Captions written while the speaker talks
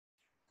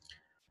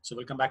So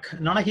we'll come back.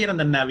 Nana here, and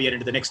then we are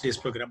into the next day's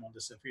program on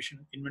this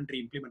efficient inventory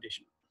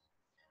implementation.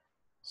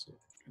 So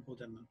go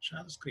there and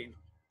share the screen.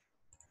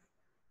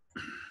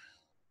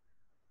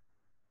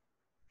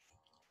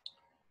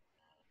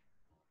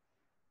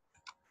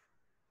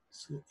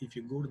 So if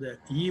you go to the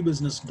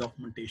e-business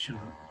documentation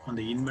on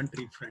the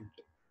inventory front,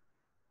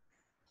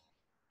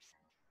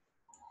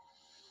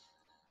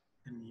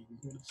 and you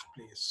go to this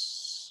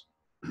place,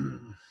 the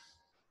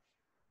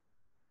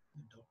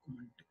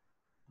document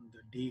on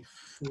the day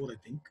 4, I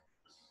think,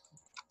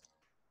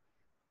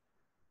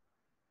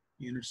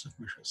 units of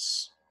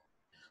measures.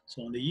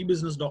 So on the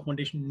e-business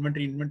documentation,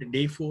 inventory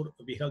day 4,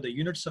 we have the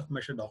units of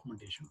measure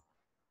documentation.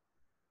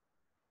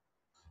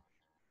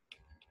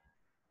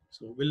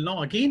 So we'll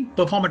now again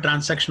perform a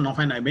transaction of,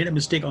 and I made a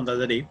mistake on the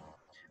other day.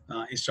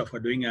 Instead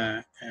of doing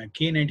a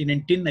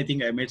K99 tin, I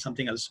think I made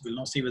something else. We'll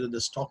now see whether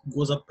the stock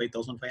goes up by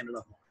 1,500 or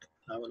not.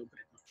 Have a look at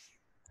it now.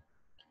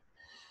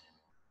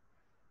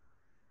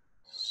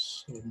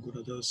 So go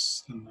to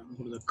this and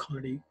go to the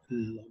Cardi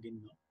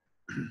login now.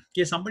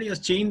 Okay, somebody has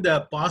changed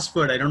the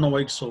password. I don't know why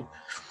it's so.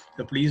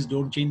 So please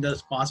don't change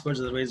the passwords,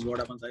 otherwise what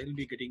happens? I will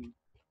be getting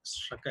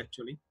struck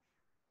actually.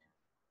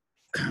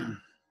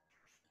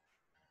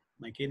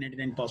 My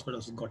K99 password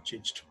also got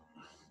changed.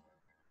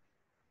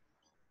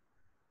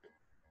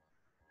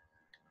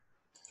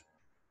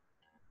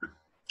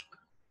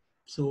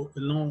 So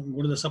we'll now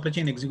go to the supply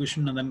chain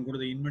execution and then go to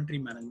the inventory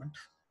management.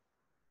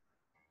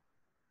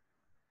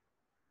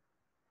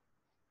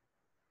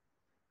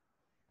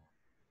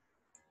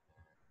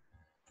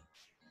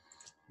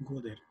 Go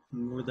there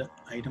and go to the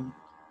item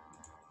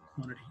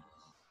quantity.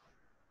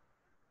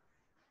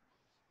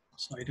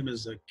 So item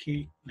is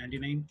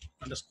K99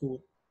 underscore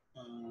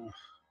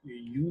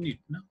unit.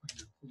 No, I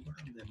forgot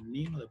the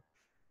name of the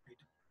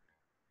item.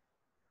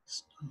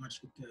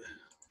 Starts with the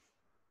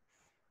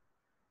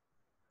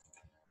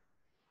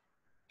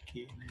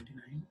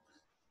K99.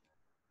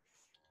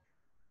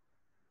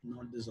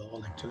 Not this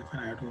all actually. If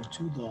I have to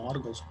choose the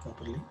org also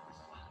properly.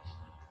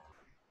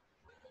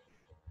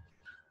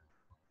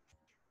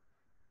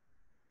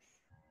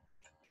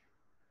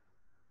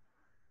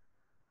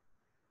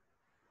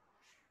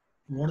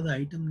 What is the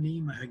item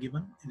name I have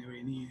given? Anyway,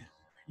 any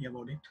idea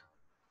about it?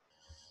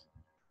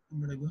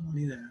 But I got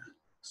only the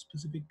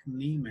specific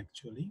name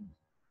actually.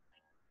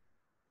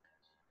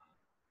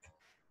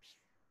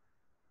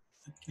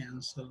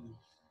 Cancel.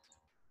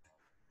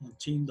 I'll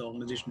change the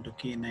organization to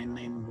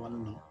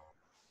K991 now.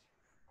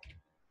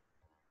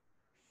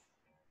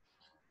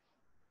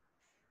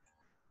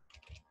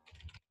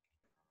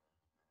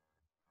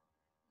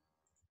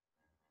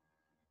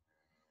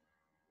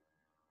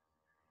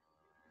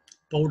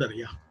 Powder,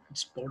 yeah,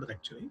 it's powder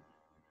actually.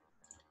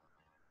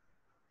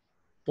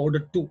 Powder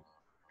 2,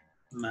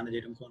 manage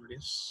item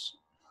quantities.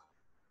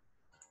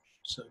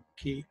 So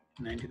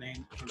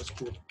K99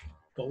 underscore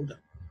powder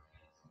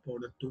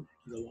 2 is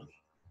the one.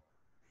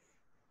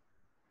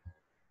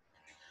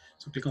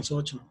 So click on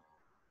search now.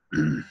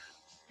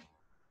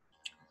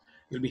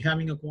 You'll be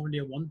having a quantity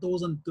of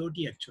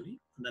 1030 actually,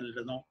 and then it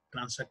will now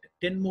transact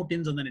 10 more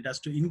tins, and then it has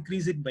to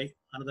increase it by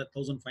another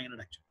 1500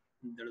 actually.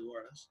 That is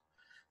what it is.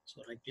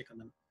 So right click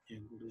and then you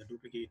go to the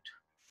duplicate,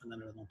 and then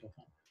it will now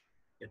perform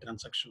a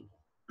transaction.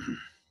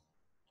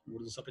 Go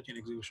to the supply chain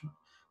execution,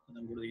 and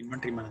then go to the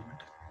inventory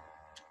management.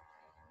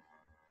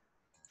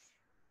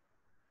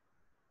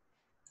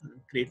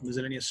 And create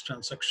miscellaneous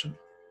transaction.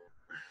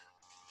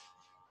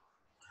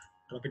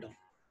 Drop it down.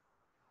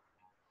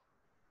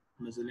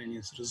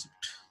 Miscellaneous receipt.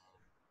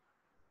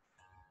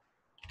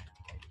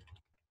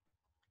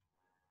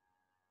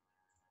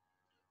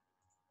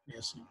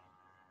 Yes, no.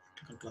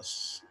 Click on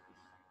plus.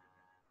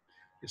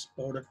 It's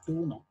powder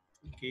 2 now.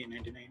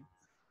 K99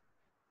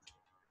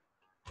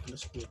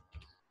 underscore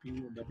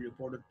POW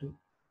powder 2.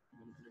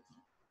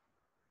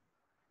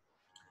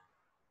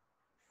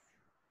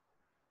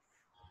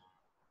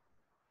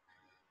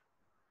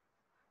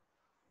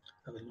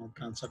 I will now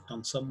transact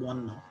on sub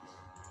 1 now.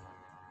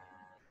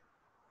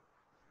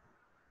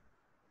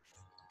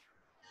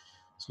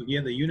 So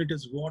here the unit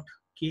is what?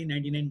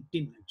 K99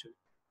 tin actually.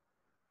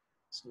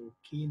 So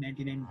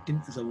K99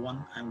 tin is a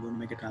 1. I'm going to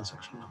make a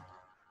transaction now.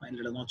 And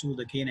let us now choose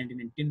the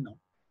K99 tin now.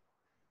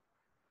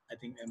 I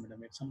think I'm going to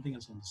make something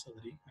else on this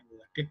other day. I'm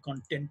going to click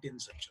on 10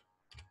 tins actually.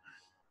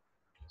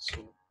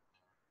 So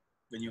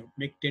when you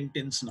make 10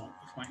 tins now,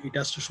 it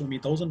has to show me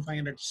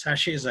 1500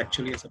 sachets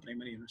actually as a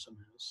primary unit of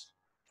measures.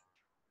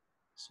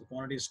 So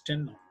quantity is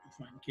 10 now.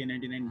 Fine.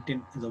 K99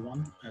 tin is a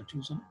 1. I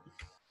choose one.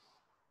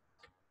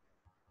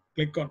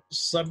 Click on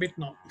submit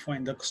now.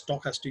 Fine. The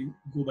stock has to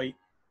go by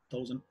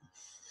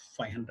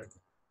 1500.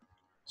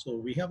 So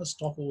we have a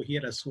stock over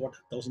here as what?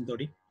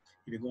 1030.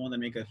 If you go on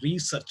and make a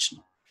research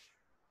now,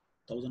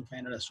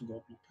 1500 has to go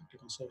up now.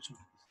 Click on search now.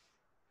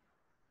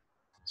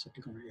 So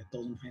click on it.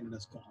 1500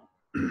 has gone up.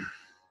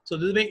 So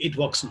this way it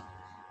works now.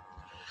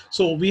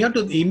 So we have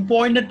to, the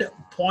important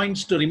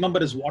points to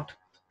remember is what?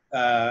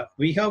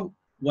 We have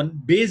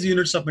one base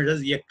units of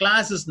measures. A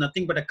class is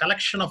nothing but a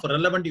collection of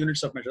relevant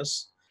units of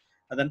measures.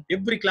 And then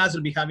every class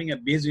will be having a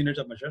base unit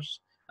of measures.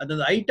 And then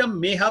the item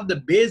may have the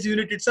base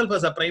unit itself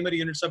as a primary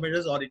units of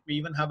measures, or it may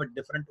even have a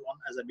different one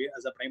as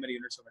a primary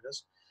units of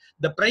measures.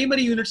 The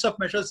primary units of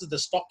measures is the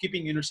stock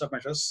keeping units of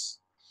measures.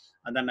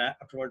 And then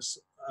afterwards,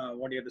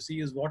 what you have to see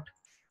is what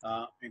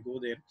we go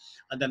there.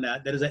 And then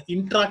there is an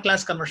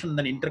intra-class conversion,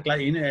 then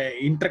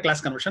inter-class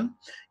conversion.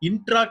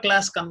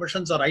 Intra-class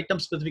conversions are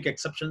item-specific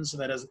exceptions,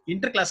 whereas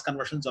inter-class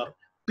conversions are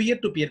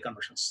peer-to-peer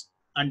conversions.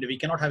 And we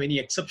cannot have any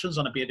exceptions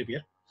on a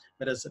peer-to-peer,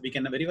 whereas we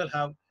can very well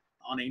have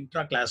on an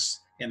intra-class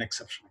an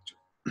exception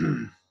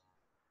actually.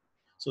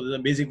 So these are the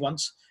basic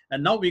ones.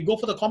 And now we go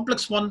for the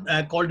complex one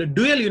called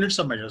dual units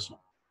of measures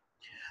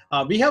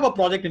now. We have a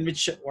project in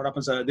which what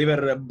happens, they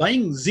were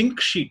buying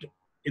zinc sheet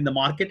in the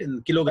market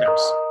in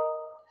kilograms.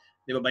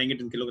 They were buying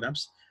it in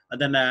kilograms. And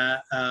then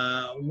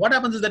what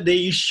happens is that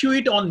they issue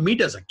it on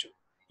meters actually.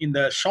 In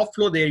the shop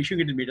floor, they issue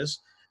it in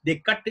meters. They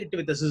cut it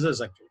with the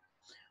scissors actually.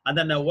 And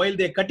then while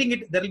they're cutting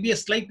it, there will be a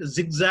slight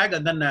zigzag,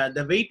 and then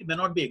the weight may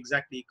not be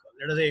exactly equal.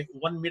 Let us say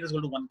 1 meter is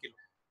equal to 1 kilo.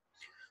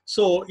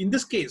 So in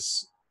this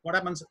case, what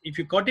happens if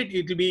you cut it?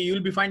 It will be, you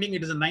will be finding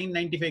it is a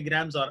 995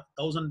 grams or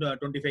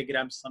 1025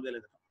 grams, something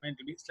like that. It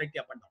will be slightly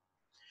up and down.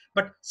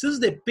 But since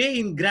they pay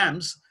in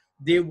grams,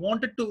 they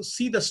wanted to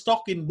see the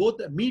stock in both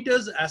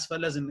meters as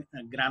well as in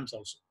grams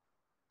also.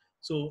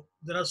 So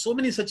there are so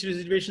many such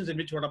situations in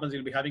which what happens,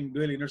 you'll be having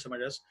dual units of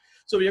measures.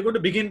 So we are going to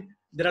begin.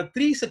 There are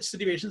 3 such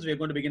situations. We are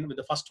going to begin with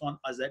the first one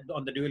as that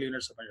on the dual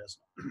units of measures.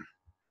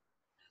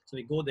 So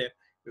we go there.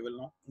 We will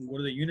now go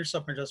to the units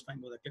of measures. Fine.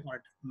 Go there. Click on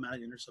it.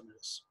 Manage units of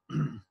measures.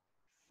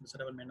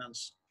 Set up and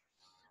maintenance.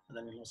 And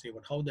then we'll now see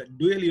about how the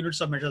dual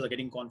units of measures are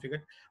getting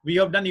configured. We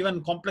have done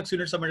even complex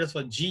units of measures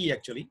for G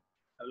actually.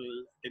 I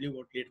will tell you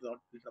later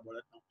about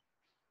it now.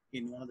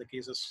 In one of the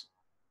cases,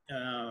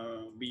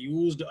 we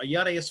used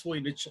IRISO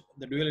in which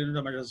the dual unit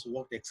of measures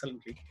worked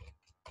excellently.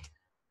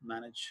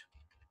 Manage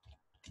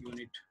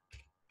unit.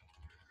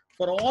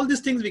 For all these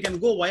things, we can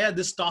go via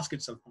this task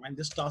itself. I mean,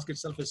 this task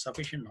itself is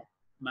sufficient now.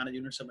 Manage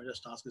units of measures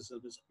task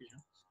itself is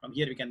sufficient. From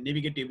here, we can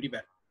navigate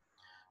everywhere.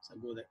 So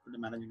go there to the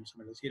manage units of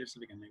measures. Here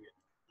itself we can navigate.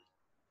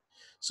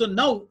 So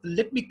now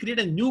let me create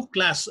a new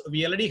class.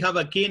 We already have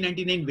a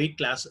K99 weight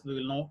class. We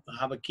will now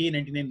have a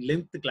K99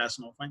 length class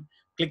now. Fine.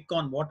 Click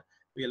on what?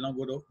 We will now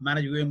go to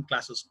manage UM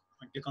classes.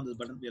 Fine. Click on this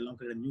button. We will now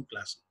create a new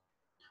class.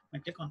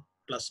 Fine. Click on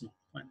plus now.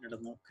 Fine. Let us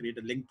now create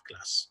a length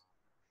class.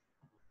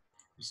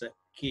 It's a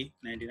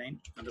K99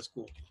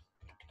 underscore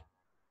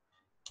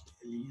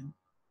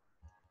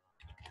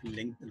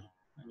length now.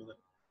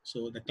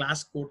 So the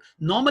class code.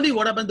 Normally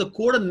what happens, the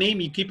code and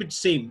name, you keep it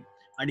same.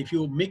 And if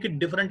you make it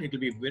different, it will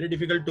be very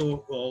difficult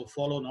to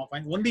follow now.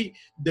 Fine. Only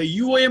the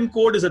UOM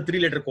code is a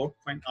 3-letter code.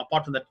 Fine.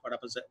 Apart from that, what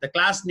happens? The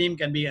class name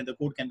can be and the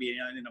code can be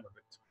any number of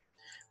it.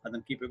 And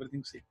then keep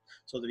everything same,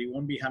 so that we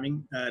won't be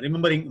having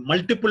remembering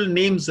multiple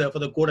names for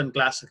the code and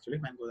class actually.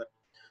 Fine. Go there.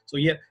 So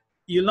here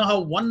you'll now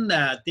have one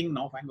thing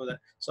now. Fine. Go there.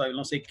 So I will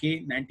now say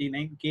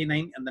K99,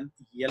 K9, and then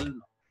L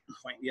now.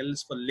 Fine. L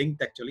is for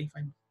length actually.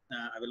 Fine.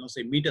 I will now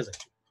say meters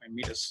actually. Fine.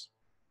 Meters,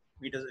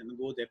 and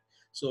go there.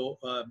 So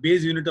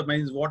base unit of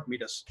mine is what?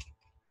 Meters.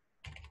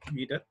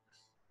 Meter.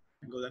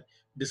 And go there.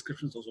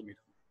 Description is also meter.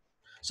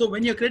 So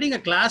when you're creating a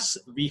class,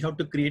 we have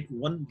to create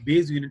one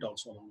base unit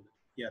also along with it.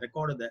 Yeah,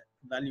 record the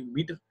value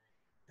meter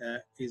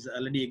is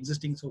already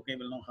existing. So okay,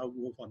 we'll now have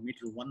to go for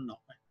meter 1 now,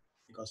 right?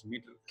 Because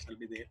meter is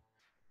already there.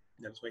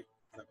 That's why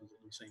I'm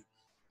saying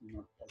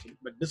not possible.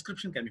 But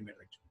description can be made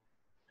actually.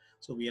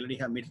 So we already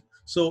have meter.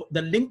 So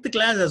the length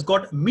class has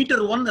got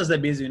meter 1 as the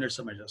base units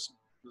of measures.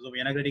 So we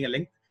are creating a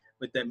length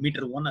with the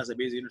meter 1 as a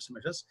base units of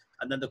measures,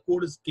 and then the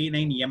code is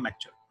K9M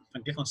actually.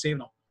 And click on save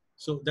now.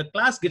 So the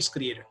class gets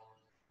created.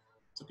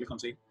 So click on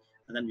save,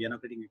 and then we are now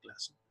creating a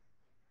class.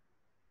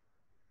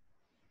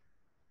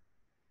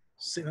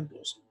 Save and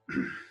close.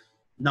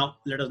 Now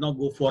let us now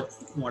go for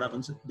what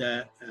happens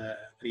the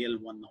real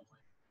one now.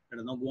 Let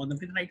us now go on the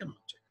create an item.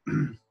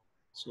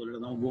 So let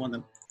us now go on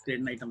the create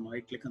an item.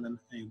 Right click and then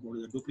go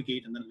to the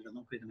duplicate, and then let us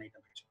now create an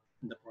item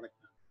in the product.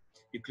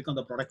 You click on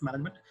the product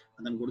management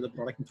and then go to the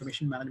product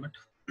information management.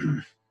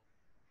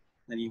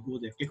 Then you go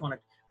there, click on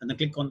it, and then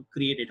click on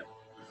create item.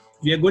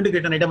 We are going to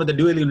create an item with the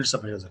dual units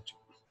of measures actually.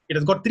 It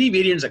has got 3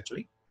 variants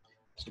actually.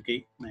 So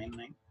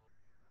K99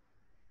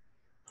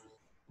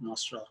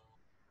 master.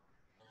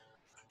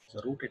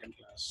 The root item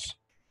class.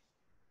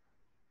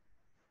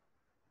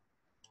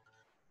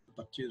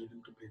 Purchase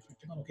item to pay.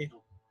 Click on OK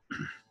now.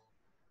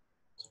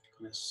 So click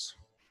on yes.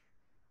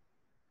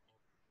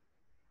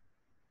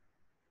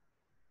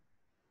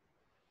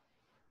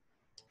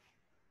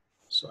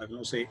 So I will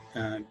now say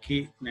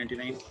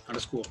K99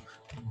 underscore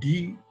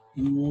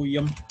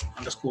DUOM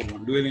underscore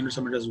 1. Dual units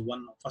of measures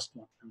 1, first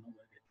one.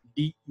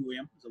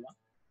 DUOM is the one.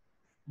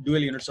 Dual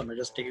units of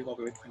measures, take a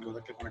copy of it and go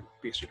there, click on it,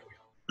 paste it over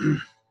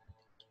here.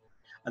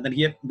 And then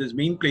here, this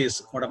main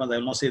place, what happens, I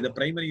will now say the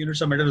primary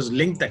units of measures is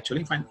length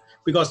actually, fine.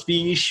 Because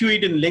we issue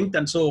it in length,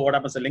 and so what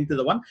happens, the length is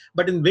the one.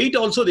 But in weight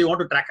also, they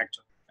want to track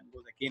actually. And go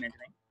the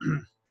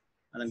K99.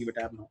 And then give a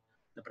tab now.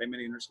 The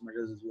primary units of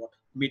measures is what?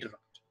 Meter.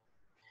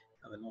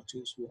 I will now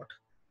choose what?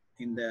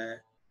 In the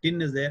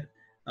tin is there.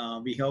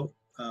 We have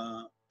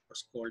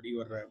what's called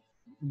your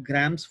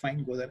grams.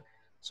 Fine, go there.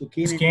 So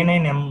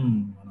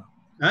K9M.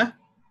 Huh?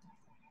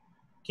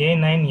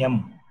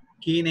 K9M.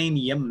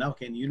 K9M now.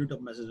 Okay, unit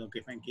of measures. Okay,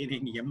 fine.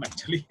 K9M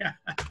actually.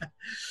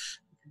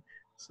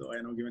 So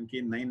I know given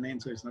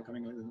K99, so it's not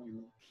coming like this.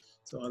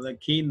 So the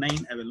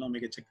K9, I will now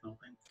make a check now.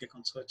 And click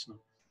on search now.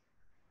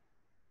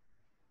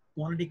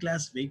 Quantity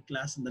class, weight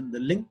class, and then the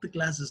length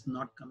class is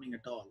not coming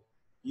at all.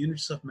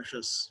 Units of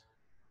measures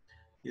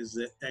is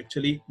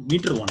actually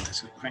meter one.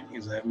 Actually, fine,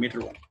 is a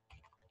meter one.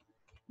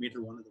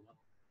 Meter one is the one.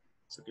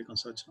 So click on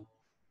search now.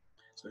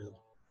 So it's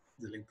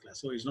the length class.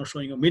 So it's not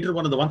showing you meter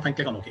one is the one. Fine,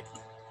 click on OK.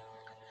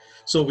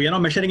 So we are now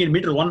measuring in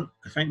meter one,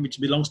 fine,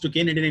 which belongs to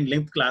K99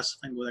 length class.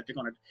 Fine, go there, click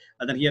on it,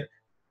 and then here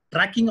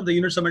tracking of the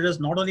units of measures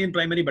not only in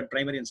primary but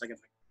primary and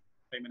secondary.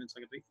 Primary and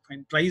secondary.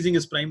 Fine. Pricing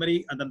is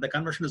primary, and then the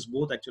conversion is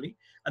both actually.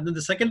 And then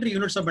the secondary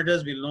units of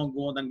measures will now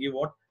go and give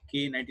what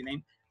K99,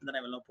 and then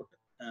I will now put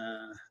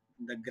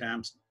the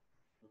grams.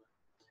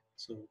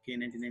 So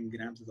K99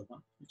 grams is the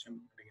one which I'm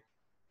getting.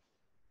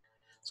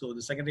 So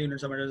the secondary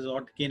units of measures is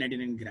what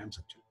K99 grams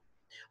actually.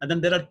 And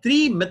then there are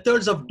three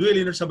methods of dual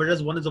units of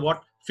measures. One is the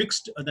what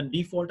fixed, and then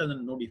default, and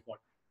then no default.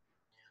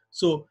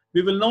 So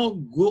we will now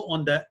go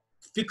on the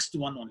fixed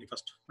one only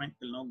first. Fine.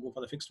 We'll now go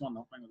for the fixed one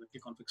now. Fine. We'll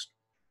click on fixed.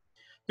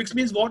 Fixed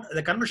means what?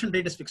 The conversion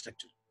rate is fixed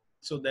actually.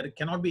 So there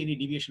cannot be any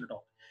deviation at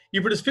all.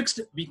 If it is fixed,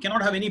 we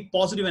cannot have any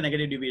positive and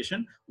negative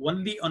deviation.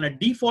 Only on a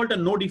default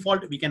and no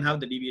default, we can have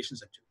the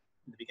deviations actually.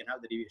 We can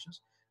have the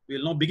deviations. We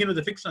will now begin with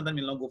the fixed, and then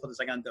we'll now go for the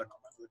second and third now.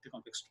 We'll click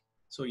on fixed.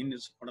 So in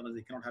this, whatever,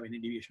 they cannot have any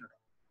deviation at all.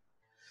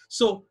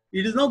 So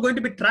it is now going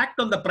to be tracked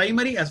on the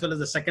primary as well as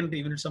the secondary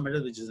units of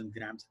measure, which is in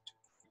grams actually.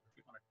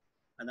 Click on it.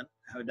 And then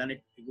have done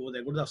it, you go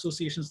there, go to the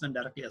associations, then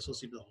directly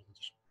associate with the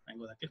organization. And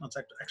go there, click on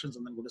select actions,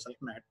 and then go to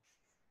select and add.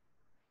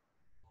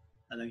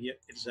 And then here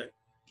it's a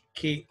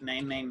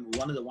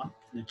K991 is the one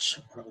which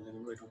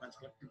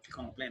click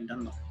on apply and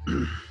done now.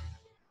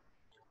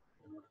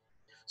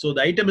 So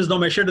the item is now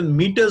measured in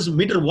meters,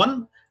 meter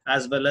one,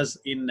 as well as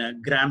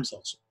in grams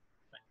also.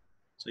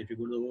 So if you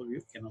go to the overview,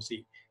 you can now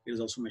see it is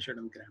also measured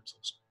in grams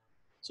also.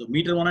 So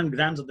meter one and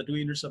grams are the two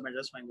units of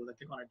measures. Fine, go there,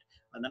 click on it,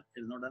 and then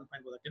it is not done.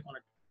 Fine, go there, click on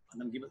it,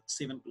 and then give it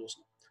save and close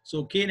now.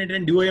 So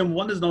K99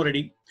 DOM1 is now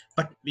ready,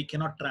 but we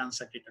cannot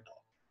transact it at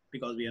all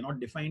because we have not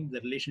defined the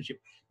relationship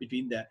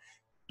between the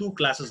two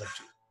classes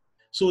actually.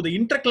 So the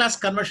inter-class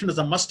conversion is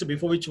a must,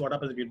 before which what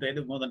happens if you try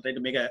to go and try to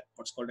make a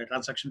what's called a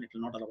transaction, it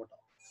will not allow at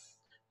all.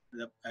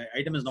 The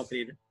item is now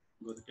created.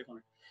 Go to click on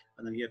it,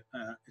 and then here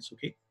it's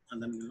okay,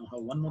 and then you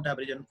have one more tab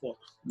region for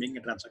making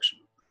a transaction.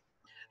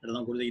 And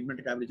now go to the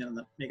inventory tab region and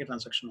then make a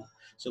transaction now.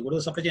 So go to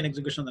the supply chain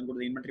execution, then go to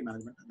the inventory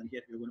management, and then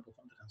here you're going to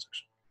perform the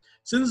transaction.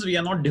 Since we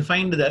are not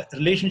defined the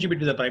relationship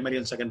between the primary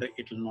and secondary,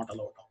 it will not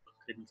allow at all.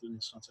 Create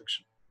this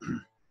transaction.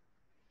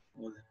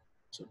 Over there.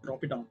 So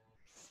drop it down.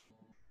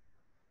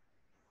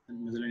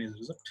 And miscellaneous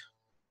result.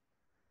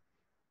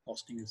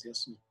 Costing is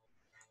yes. No.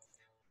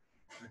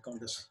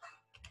 Account is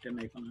 10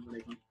 icon,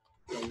 100 icon,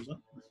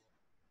 1000.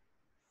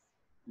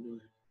 Go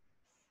there.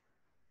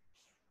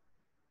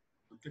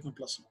 Click on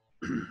plus now.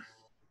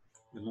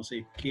 We'll now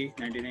say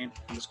K99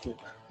 underscore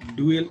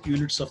dual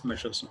units of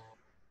measures now.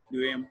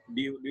 Dual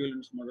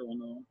units of measure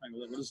 1 and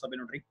go to sub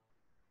inventory.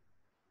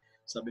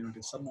 Sub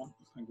inventory sub 1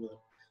 and go there.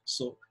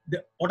 So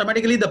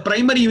automatically the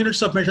primary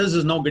units of measures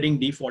is now getting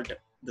defaulted.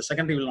 The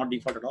secondary will not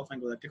default at all. Fine,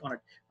 go there, click on it,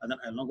 and then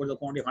I'll now go to the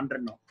quantity of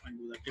 100 now. Fine,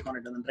 go there, click on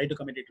it, and then try to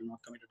commit it. Will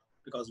not commit it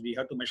because we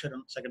have to measure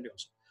on secondary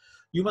also.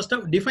 You must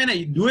have define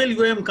a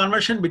dual UM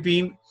conversion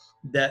between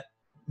the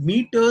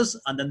meters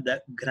and then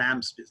the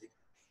grams basically.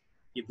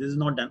 If this is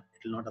not done,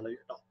 it will not allow you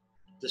at all.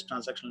 This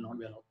transaction will not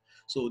be allowed.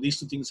 So these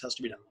two things has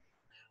to be done.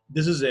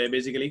 This is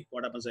basically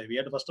what happens. We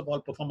have to first of all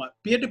perform a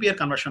peer-to-peer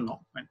conversion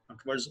now. Right?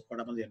 Afterwards,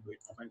 what happens? We have to do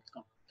it.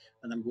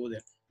 And then go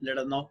there. Let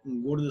us now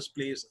go to this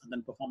place and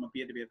then perform a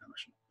peer-to-peer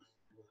conversion.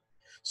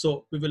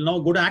 So we will now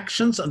go to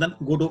actions and then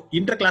go to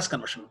inter-class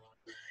conversion.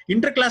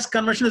 Inter-class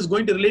conversion is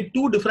going to relate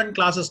two different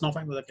classes now.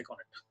 Fine, go there, click on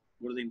it.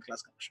 Go to the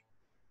inter-class conversion.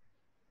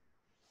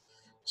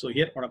 So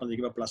here, what happens? You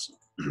give a plus.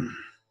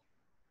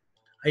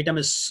 Item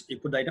is, you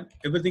put the item,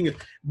 everything is,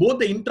 both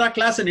the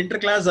intra-class and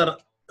inter-class are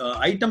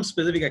item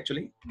specific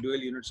actually. Dual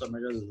units of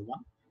measures is the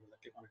one.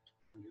 Click on it.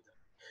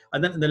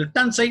 And then on the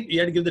left-hand side, you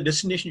have to give the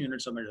destination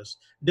units of measures.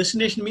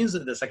 Destination means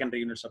the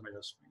secondary units of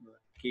measures.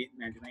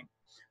 K99,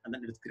 and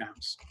then it's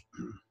grams.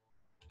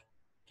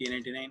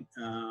 K99,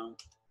 and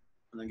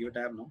then give a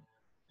tab now.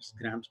 It's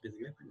grams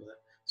basically.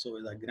 So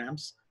the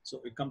grams. So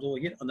it comes over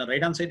here. On the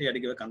right-hand side, you have to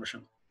give a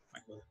conversion.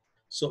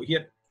 So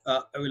here,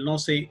 I will now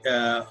say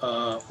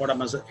what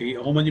happens.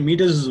 How many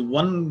meters is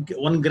one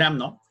gram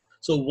now?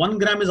 So 1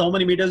 gram is how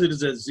many meters? It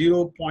is a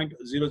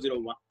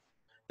 0.001.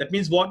 That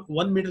means what?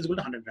 1 meter is equal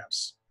to 100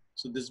 grams.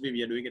 So this way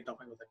we are doing it now.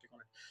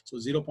 So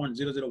 0.001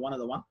 is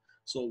the one.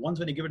 So once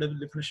when you give it a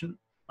definition,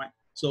 fine.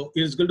 So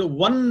it is equal to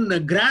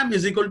 1 gram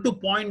is equal to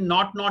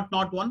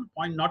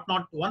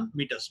 0.0001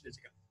 meters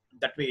basically.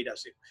 That way it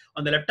has it.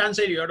 On the left hand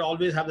side, you have to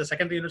always have the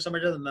secondary units of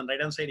measures, and on the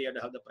right hand side, you have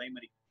to have the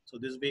primary. So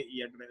this way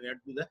you have to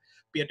do the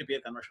peer-to-peer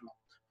conversion now.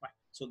 Fine.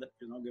 So that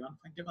is now given.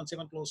 Fine. Click on save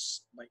and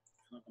close by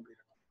completed.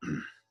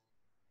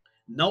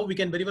 Now we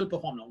can very well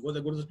perform now. Go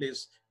to this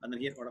place, and then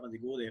here, what happens? You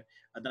go there,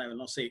 and then I will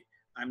now say,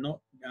 I'm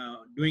now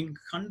doing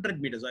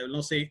 100 meters. I will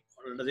now say,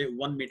 or let us say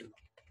 1 meter now.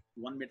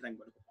 1 meter I'm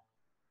going to perform.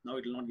 Now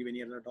it will not give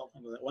any error at all.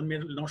 1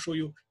 meter will now show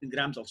you in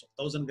grams also.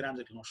 1000 grams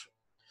it will not show.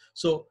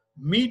 So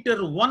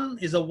meter 1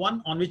 is the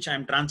one on which I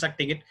am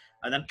transacting it.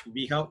 And then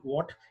we have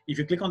what? If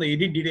you click on the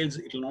edit details,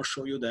 it will not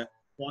show you the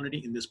quantity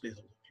in this place.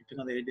 Also. If you click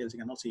on the edit details, you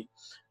cannot see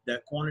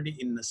the quantity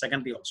in the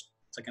secondary also.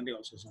 Secondary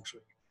also is not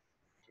showing you.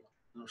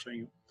 Not showing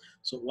you.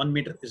 So 1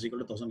 meter is equal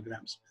to 1000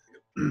 grams.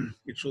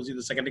 It shows you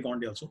the secondary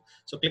quantity also.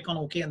 So click on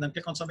OK and then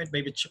click on submit,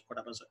 by which what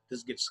happens?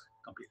 This gets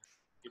completed.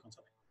 Click on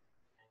submit.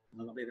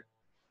 Now completed.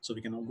 So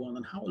we can now go on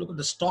and have a look at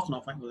the stock now.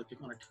 Fine, we'll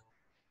click on it.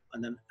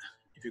 And then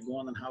if you go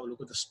on and have a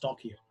look at the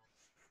stock here,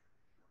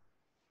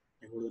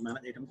 you go to the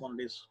manage item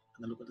quantities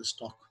and then look at the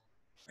stock.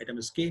 Item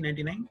is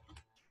K99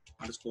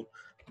 underscore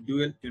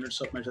dual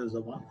units of measure is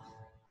the one.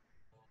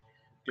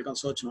 Click on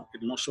search now.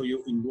 It will not show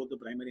you in both the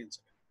primary and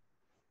secondary.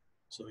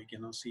 So we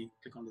can now see,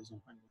 click on this now.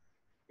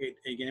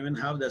 You can even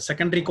have the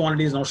secondary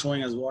quantity is now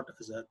showing as what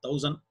is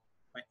 1000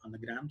 on the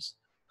grams,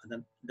 and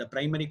then the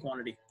primary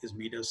quantity is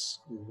meters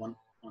 1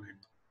 on hand.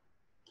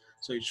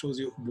 So it shows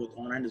you both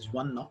on hand is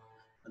 1 now,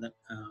 and then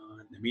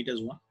the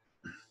meters 1,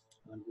 and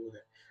then go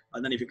there.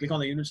 And then if you click on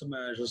the units of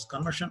measures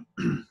conversion,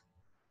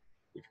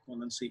 if you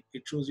want to see,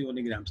 it shows you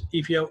only grams.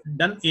 If you have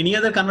done any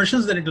other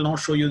conversions, then it will not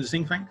show you the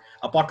same thing.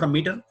 Apart from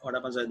meter, what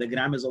happens? The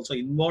gram is also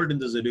involved in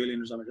this dual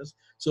units of measures.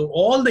 So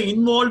all the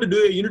involved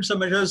units of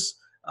measures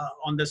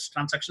on this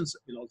transactions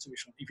will also be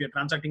shown. If you're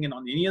transacting in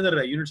on any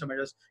other units of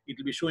measures, it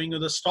will be showing you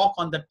the stock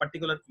on that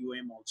particular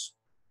UM also.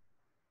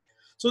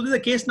 So this is the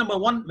case number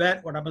 1 where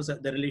what happens?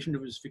 The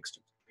relationship is fixed.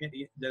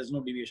 Okay? There is no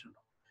deviation.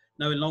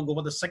 Now we'll now go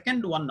for the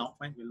second one now.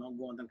 Fine. We'll now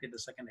go and then create the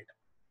second item.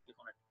 Click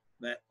on it.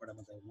 Where what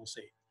happens? I will now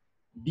say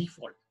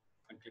default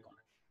and click on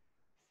it.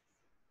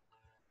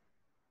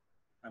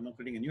 I'm now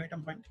creating a new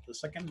item. Fine. The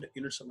second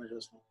units of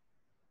measures now.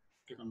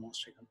 Click on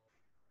master item.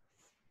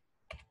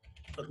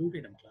 The root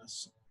item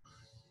class.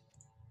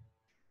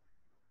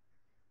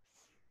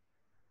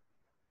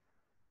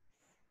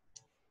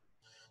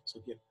 So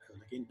here I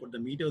will again put the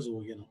meters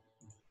over here now.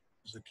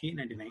 It's the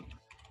K99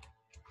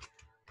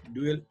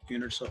 dual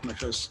units of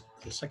measures.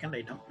 The second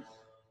item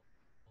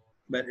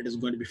where it is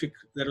going to be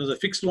fixed. There was a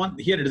fixed one.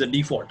 Here it is a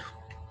default.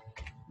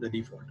 The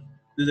default.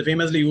 This is a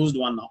famously used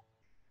one now.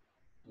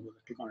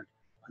 Click on it,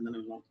 and then I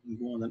will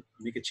go and then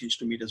make a change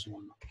to meters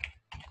 1 now.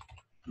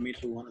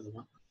 Meter 1 is the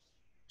one.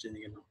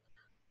 Changing it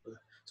now.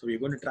 So we're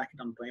going to track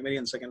it on primary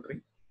and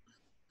secondary.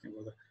 And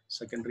the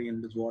secondary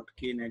and is what?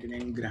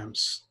 K99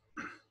 grams.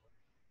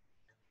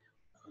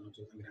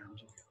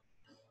 Grams.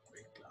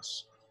 Okay.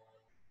 Class.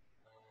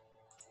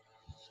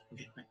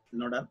 Okay,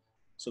 not done.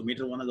 So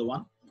meter 1 is the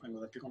one. I'm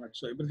going to click on it.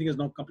 So everything is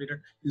now completed.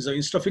 This is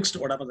instead of fixed,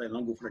 what happens? I'll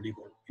now go for a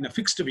default. In a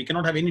fixed, we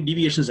cannot have any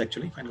deviations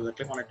actually. Fine,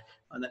 click on it,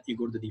 and then you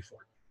go to the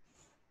default.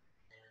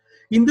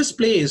 In this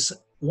place,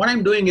 what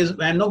I'm doing is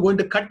I'm now going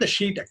to cut the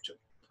sheet actually.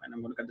 And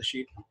I'm going to cut the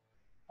sheet.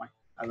 Fine.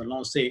 I will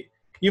now say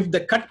if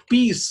the cut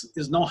piece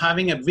is now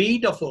having a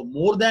weight of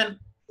more than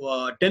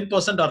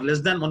 10% or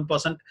less than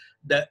 1%,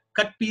 the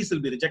cut piece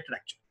will be rejected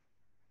actually.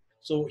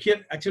 So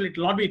here actually it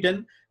will not be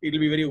 10, it will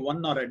be very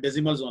 1 or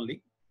decimals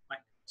only. Fine.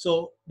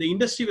 So the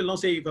industry will now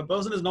say if a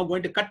person is now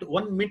going to cut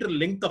 1 meter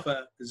length of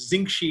a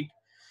zinc sheet,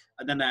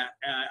 and then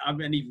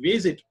and he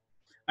weighs it,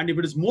 and if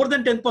it is more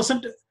than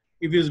 10%,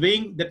 if he is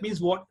weighing, that means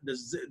what?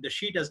 The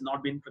sheet has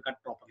not been cut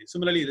properly.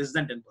 Similarly, less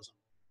than 10%.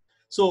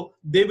 So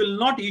they will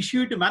not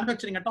issue it to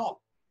manufacturing at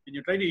all. When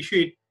you try to issue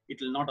it, it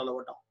will not allow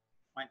at all.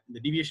 Fine. The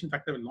deviation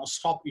factor will not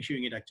stop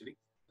issuing it actually.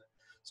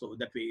 So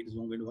that way it is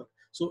not going to work.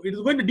 So it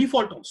is going to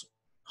default also.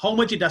 How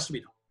much it has to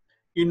be now.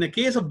 In the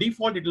case of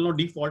default, it will not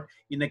default.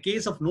 In the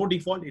case of no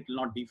default, it will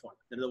not default.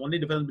 There is the only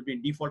difference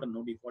between default and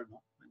no default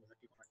now.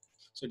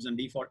 So it's on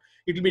default.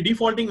 It will be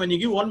defaulting when you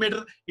give 1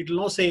 meter, it will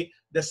now say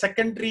the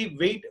secondary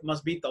weight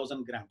must be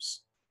 1000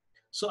 grams.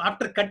 So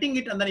after cutting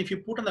it, and then if you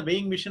put on the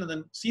weighing machine and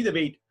then see the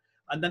weight,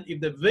 and then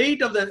if the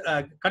weight of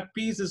the cut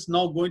piece is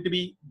now going to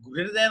be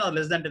greater than or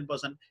less than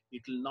 10%,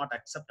 it will not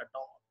accept at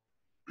all.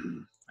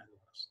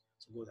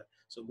 So go there.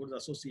 So go to the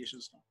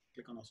associations now.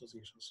 Click on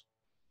associations.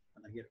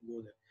 And then here,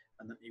 go there.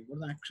 And then you go to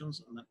the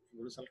actions, and then you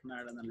go to select and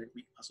add, and then let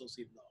me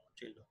associate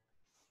the child.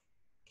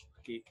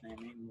 Okay,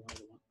 991.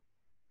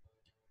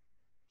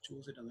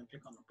 Choose it and then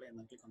click on apply and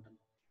then click on done.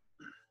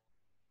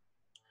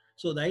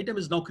 So the item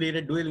is now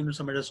created. Dual units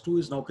of measures 2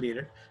 is now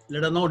created.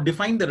 Let us now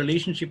define the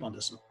relationship on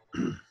this now.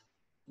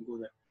 Go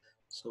there.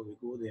 So we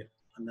go there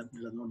and then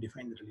let us now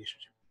define the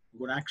relationship.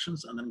 Go to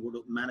actions and then go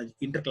to manage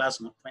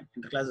interclass now. Fine.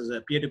 Interclass is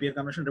a peer-to-peer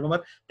conversion.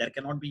 Remember, there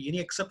cannot be any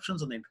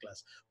exceptions on the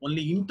interclass.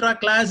 Only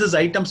intraclass is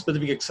item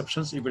specific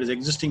exceptions. If it is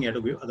existing, you have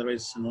to give.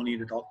 Otherwise, no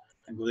need at all.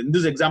 And in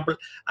this example,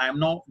 I am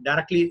now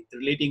directly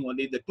relating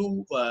only the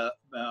two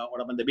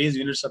the base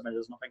units of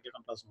measures. Now, I click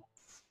on plus now.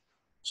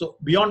 So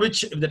beyond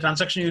which, if the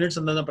transaction units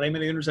and then the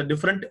primary units are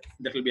different,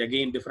 that will be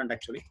again different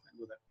actually.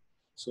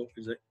 So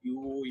it's a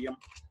UOM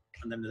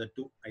and then the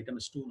 2 item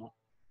is 2 now.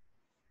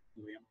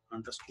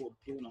 underscore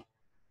 2 now.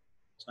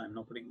 So I'm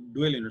now putting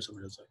dual units of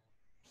measures.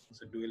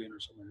 It's a dual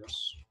units of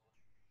measures.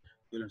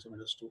 Dual units of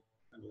measures 2.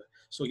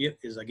 So here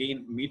is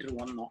again meter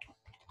 1 now.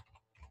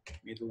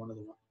 Meter 1 is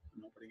the one.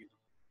 I'm now putting it.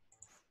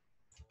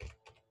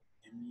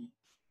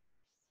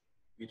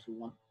 Meter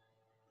 1.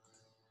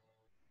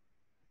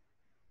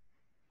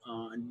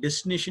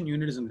 Destination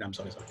unit is in grams.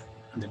 Sorry.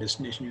 And the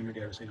destination unit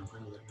here is a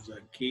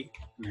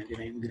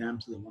K99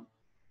 grams is the one.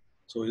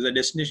 So is a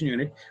destination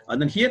unit, and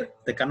then here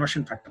the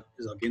conversion factor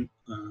is again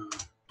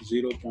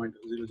 0.001.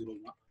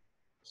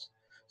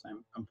 So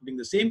I'm putting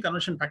the same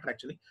conversion factor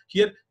actually.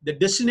 Here the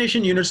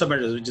destination units of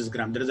measures, which is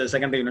gram. There is a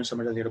secondary units of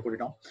measures. You have to put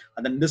it on,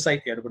 and then this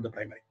side you have to put the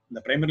primary.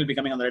 The primary will be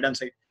coming on the right hand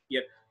side.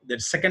 Here the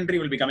secondary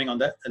will be coming on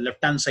the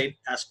left hand side.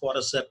 As far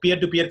as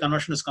peer-to-peer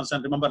conversion is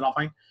concerned, remember now,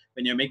 fine,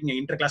 when you're making an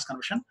interclass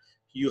conversion,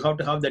 you have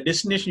to have the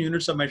destination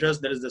units of measures.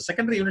 There is the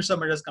secondary units of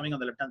measures coming on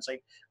the left hand side,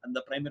 and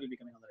the primary will be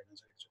coming on the right hand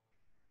side.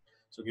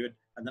 So give it,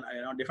 and then I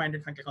now defined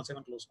it. Click on save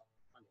and close now.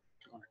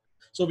 Click on it.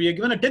 So we are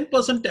given a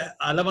 10%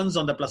 allowance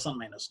on the plus and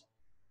minus.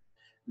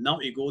 Now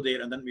you go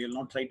there, and then we will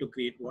now try to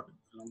create what.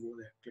 Now go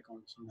there, click on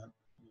it,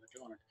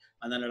 click on it,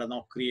 and then let us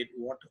now create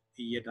what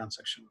a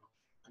transaction.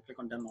 I click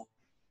on done now.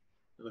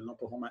 We will now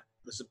perform a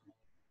receipt now.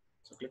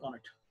 So click on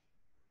it,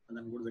 and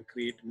then go to the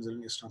create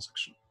miscellaneous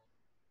transaction.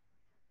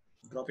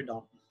 Drop it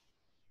down,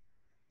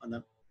 and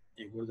then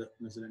you go to the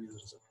miscellaneous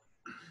receipt.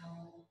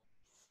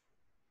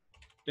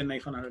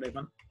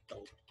 10-100-1000.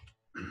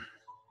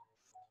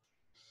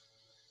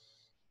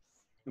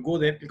 You go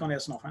there, click on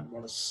yes now, find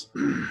what is,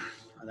 and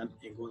then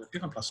you go there,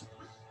 click on plus.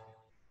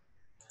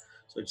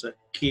 So it's a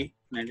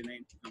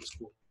K99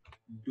 underscore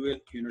dual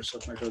units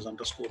of measures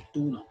underscore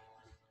 2 now.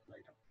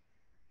 Right.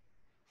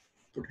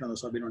 Put it on the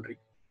sub inventory.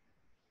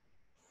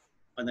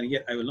 And then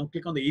here I will now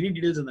click on the any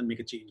details and then make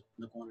a change in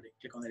the quantity.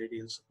 Click on the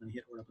details, and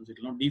here what happens, it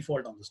will now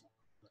default on this now.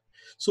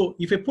 So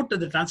if I put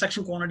the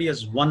transaction quantity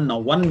as 1 now,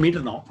 1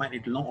 meter now, fine,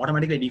 it will now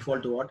automatically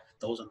default to what?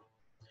 1000.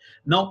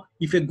 Now,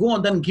 if you go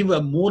and then give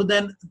a more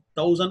than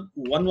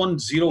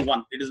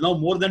 1101, it is now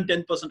more than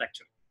 10%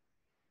 actually.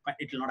 Fine,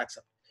 it will not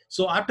accept.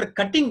 So after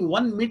cutting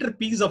 1 meter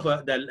piece of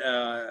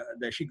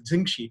the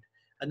zinc sheet,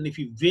 and if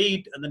you weigh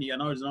it, and then you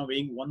know it's now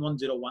weighing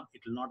 1101,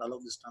 it will not allow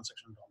this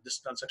transaction at all. This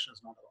transaction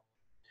is not allowed.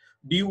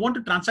 Do you want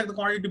to transact the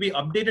quantity to be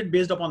updated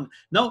based upon,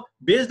 now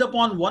based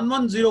upon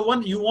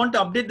 1101, you want to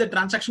update the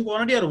transaction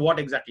quantity or what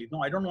exactly?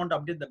 No, I don't want to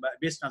update the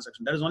base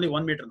transaction. There is only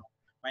 1 meter now.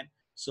 Fine.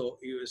 So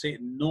you say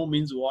no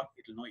means what?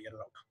 It will now error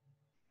out.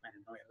 Fine,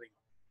 no erroring.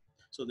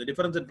 So the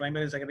difference in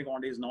primary and secondary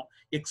quantity is now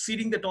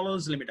exceeding the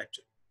tolerance limit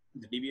actually.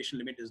 The deviation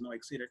limit is now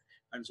exceeded.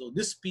 And so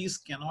this piece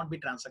cannot be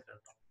transacted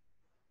at all.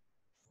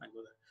 Fine,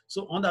 go there.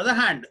 So on the other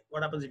hand,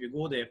 what happens if you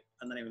go there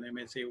and then I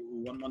may say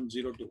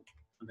 1102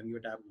 and then give a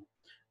tab now.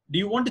 Do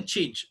you want to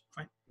change?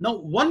 Fine. Now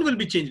 1 will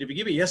be changed. If you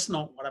give a yes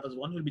now, what happens?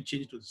 1 will be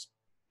changed to this.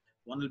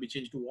 1 will be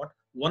changed to what?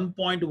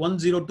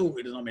 1.102.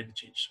 It is now made to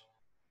change.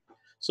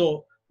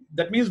 So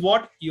that means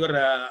what?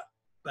 Your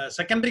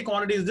secondary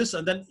quantity is this,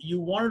 and then you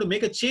wanted to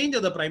make a change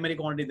of the primary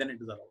quantity, then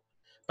it is allowed.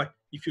 But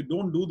if you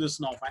don't do this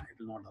now, fine, it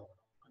will not allow.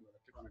 I'm going to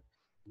click on it.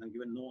 And then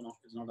given no,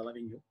 it's not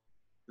allowing you.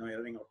 Now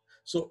erroring out.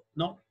 So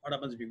now what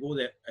happens if you go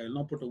there? I will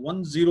now put a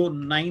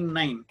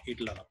 1099. It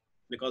will allow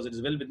because it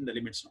is well within the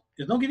limits now.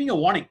 It's now giving a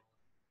warning.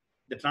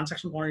 The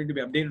transaction quantity to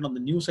be updated on the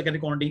new secondary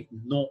quantity.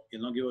 No,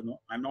 you'll not give a no.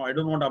 I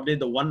don't want to update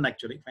the 1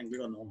 actually. Fine,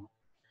 give a no.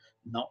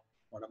 Now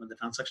what happens? The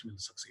transaction will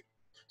succeed.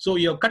 So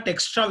you have cut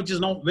extra, which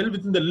is now well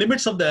within the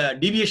limits of the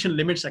deviation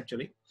limits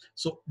actually.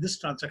 So this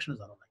transaction is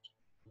allowed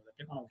actually.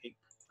 Click on OK,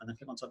 and then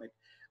click on submit,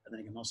 and then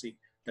you can now see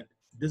that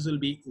this will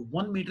be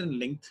 1 meter in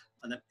length,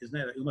 and then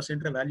you must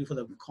enter a value for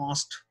the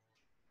cost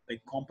by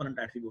component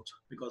attributes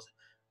because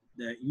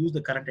use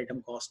the current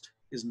item cost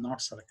is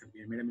not selected.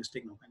 We made a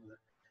mistake now.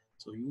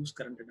 So use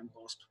current item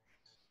cost.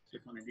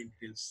 Click on edit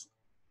details.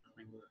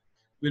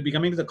 We'll be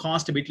coming to the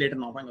cost a bit later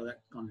now.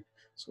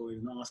 So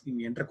you're now asking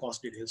me enter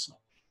cost details now.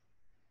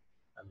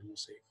 I will now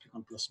say click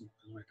on plus. I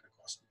will enter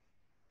cost.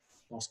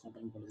 Cost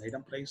component for the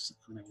item price,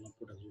 and I will now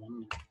put as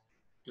 1.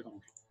 Click on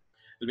OK.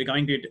 We'll be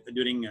coming to it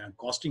during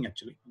costing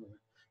actually.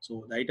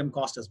 So the item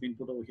cost has been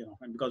put over here now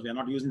because we are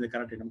not using the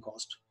current item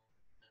cost.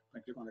 I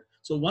click on it.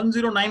 So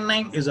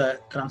 1099 is a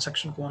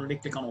transaction quantity.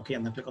 Click on OK,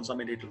 and then click on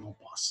submit. It will now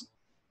pass.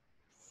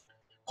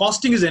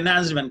 Costing is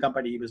enhanced when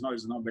compared to EBS. Now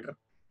it's now better.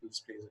 This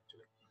plays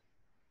actually.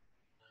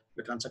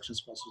 The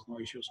transactions process, no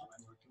issues.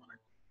 I'm working on it.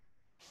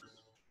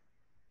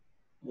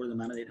 Go to the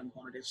manage item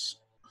quantities.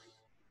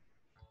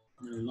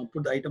 And we'll now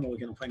put the item over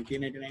here. Find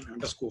K99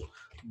 underscore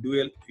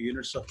dual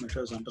units of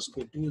measures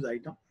underscore 2 is the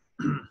item.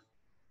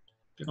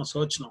 Click on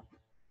search now.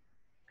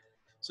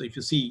 So if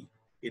you see,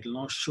 it will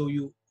now show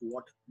you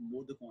what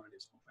both the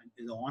quantities.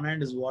 The on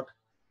hand is what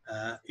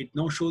it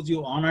now shows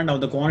you on hand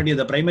of the quantity.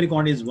 The primary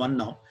quantity is 1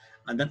 now.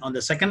 And then on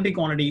the secondary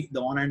quantity,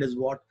 the on hand is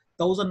what?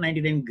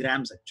 1099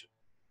 grams actually.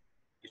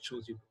 It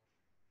shows you.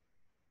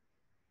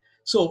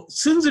 So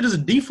since it is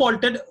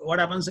defaulted, what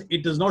happens?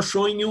 It is now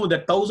showing you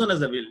that 1000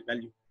 as the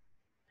value.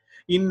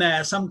 In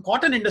some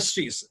cotton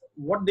industries,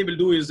 what they will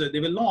do is they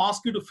will now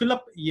ask you to fill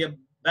up a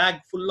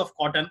bag full of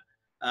cotton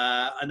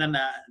and then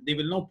they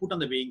will now put on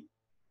the weighing.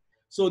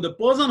 So the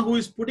person who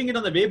is putting it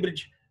on the weigh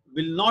bridge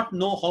will not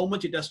know how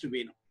much it has to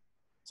weigh now.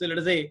 So let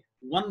us say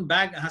one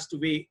bag has to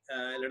weigh,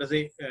 let us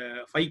say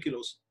 5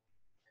 kilos.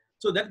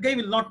 So that guy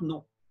will not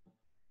know.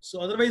 So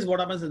otherwise what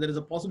happens is there is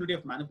a possibility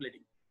of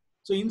manipulating.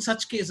 So in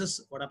such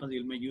cases, what happens,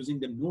 you'll be using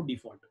the no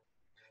default.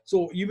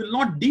 So you will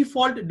not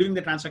default during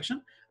the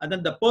transaction, and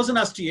then the person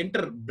has to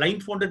enter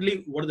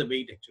blindfoldedly what is the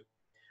weight actually.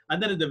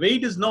 And then if the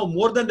weight is now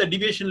more than the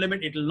deviation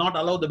limit, it will not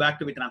allow the bag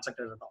to be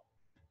transacted at all.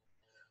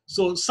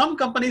 So some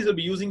companies will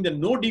be using the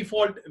no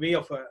default way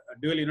of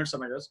dual units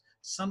of measures.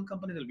 Some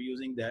companies will be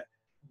using the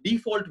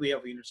default way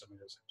of units of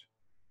measures.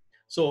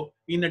 So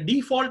in a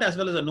default as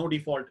well as a no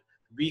default,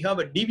 we have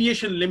a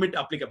deviation limit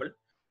applicable.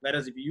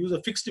 Whereas if you use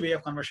a fixed way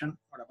of conversion,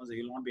 what happens is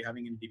you will not be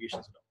having any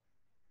deviations at all.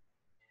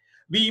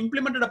 We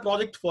implemented a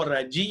project for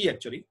GE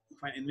actually,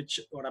 in which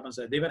what happens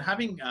is they were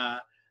having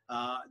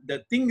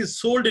the thing is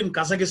sold in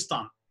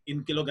Kazakhstan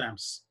in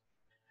kilograms,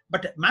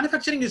 but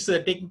manufacturing is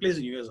taking place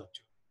in US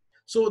actually.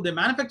 So they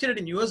manufacture it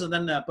in US and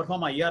then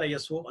perform a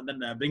ISO and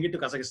then bring it to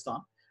Kazakhstan,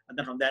 and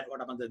then from that what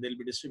happens is they'll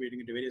be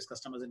distributing it to various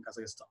customers in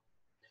Kazakhstan.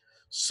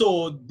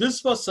 So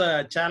this was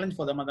a challenge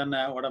for them, and then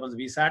what happens,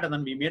 we sat and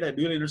then we made a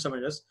dual units of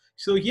measures.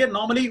 So here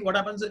normally what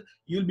happens,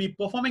 you'll be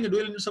performing a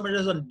dual units of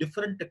measures on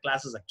different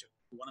classes actually.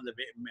 One is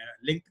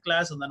the length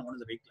class and then one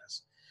is the weight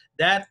class.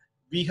 There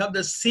we have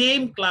the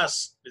same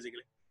class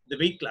basically, the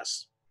weight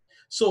class.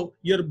 So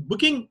you're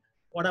booking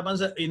what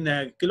happens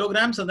in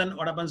kilograms, and then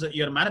what happens,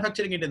 you're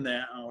manufacturing it in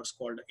the what's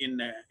called in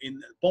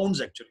pounds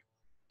actually.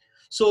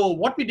 So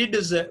what we did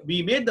is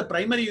we made the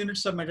primary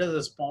units of measures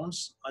as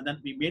pounds, and then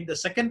we made the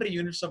secondary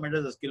units of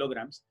measures as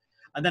kilograms.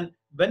 And then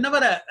whenever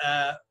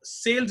a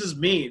sales is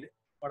made,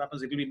 what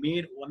happens, it will be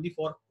made only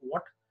for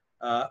what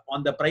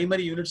on the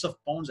primary units of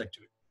pounds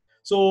actually.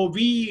 So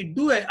we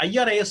do a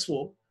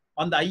ISO.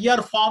 On the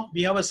IR form,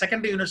 we have a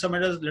secondary units of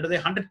measures. Let us say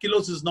 100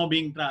 kilos is now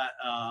being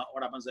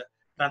what happens,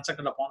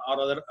 transacted upon or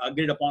other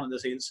agreed upon in the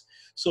sales.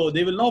 So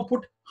they will now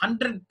put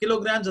 100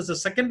 kilograms as a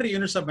secondary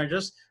units of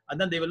measures,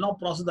 and then they will now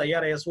process the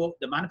ISO.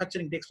 The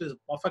manufacturing takes place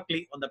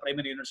perfectly on the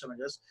primary units of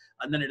measures,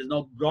 and then it is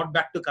now brought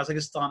back to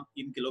Kazakhstan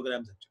in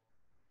kilograms actually.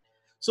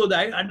 So the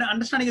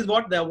understanding is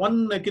what the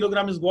 1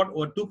 kilogram is what,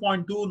 or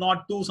 2.2,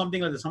 not 2,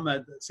 something like that, some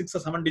 6 or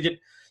 7 digit.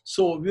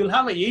 So we will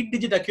have a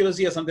 8-digit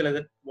accuracy or something like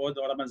that. What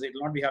happens, it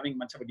will not be having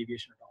much of a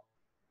deviation at all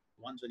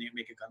once when you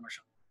make a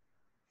conversion.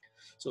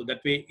 So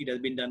that way it has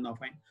been done now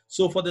fine.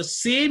 So for the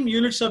same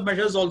units of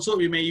measures also,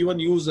 we may even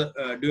use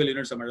dual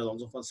units of measures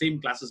also for same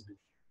classes.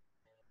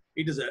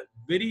 It is a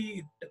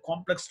very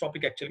complex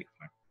topic actually,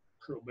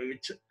 by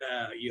which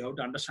you have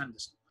to understand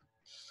this.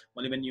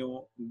 Only when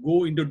you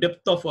go into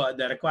depth of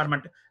the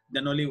requirement,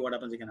 then only what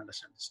happens, you can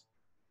understand this.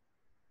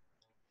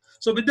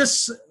 So with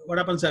this, what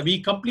happens,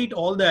 we complete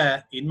all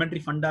the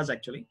inventory fundas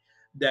actually.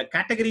 The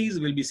categories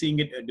will be seeing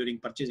it during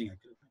purchasing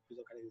actually.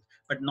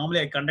 But normally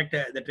I conduct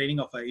the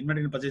training of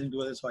inventory and purchasing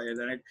together, so I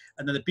done it.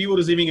 And then the PO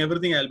receiving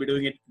everything, I'll be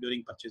doing it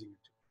during purchasing.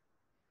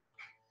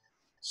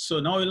 So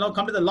now we'll now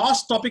come to the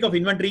last topic of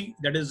inventory,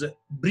 that is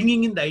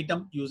bringing in the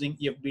item using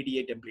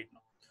FBDA template now.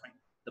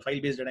 The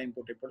file-based data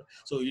import.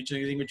 So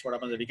using which what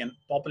happens, we can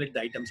populate the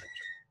items actually.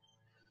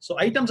 So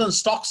items and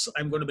stocks,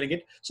 I'm going to bring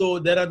it. So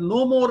there are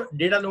no more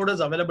data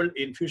loaders available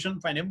in Fusion.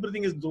 Fine,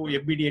 everything is through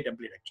FBDA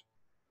template actually.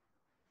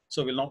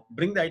 So we'll now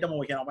bring the item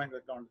over here.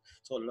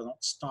 So we'll now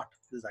start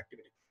this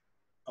activity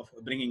of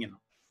bringing in.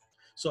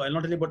 So I'll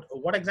not tell you about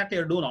what exactly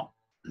I'll do now.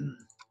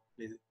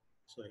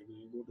 So I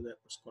will go to the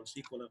what's called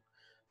SQL.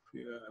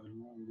 I will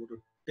now go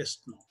to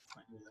test now.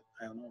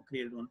 I have now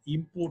created one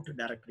import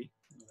directory.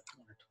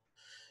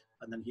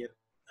 And then here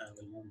I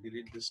will now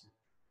delete this.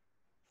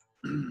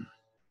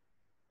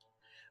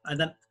 And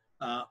then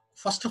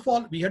first of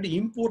all, we have to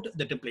import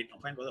the template now.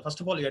 Fine. First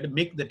of all, you have to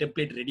make the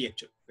template ready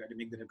actually. You have to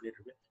make the template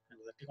ready. And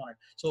click on it.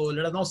 So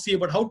let us now see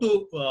about how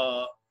to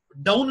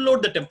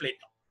download the template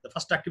now. The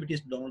first activity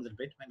is to download the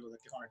template. Fine.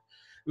 Click on it.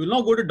 We will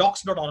now go to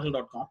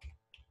docs.oracle.com.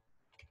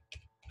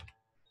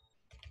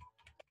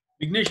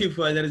 Vignesh, if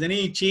there is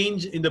any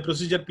change in the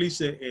procedure,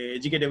 please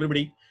educate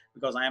everybody,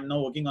 because I am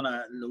now working on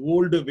an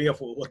old way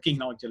of working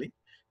now actually.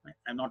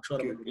 I'm not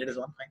sure about the latest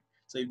one. Fine.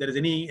 So if there is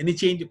any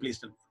change, please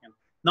tell me.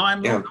 Now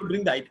I'm going to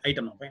bring the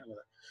item now. Fine.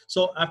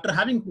 So after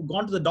having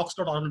gone to the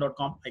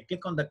docs.oracle.com, I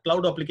click on the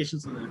cloud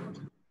applications.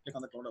 Click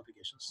on the cloud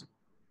applications.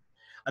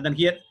 And then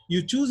here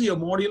you choose your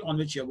module on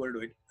which you're going to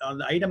do it.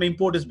 The item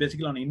import is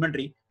basically on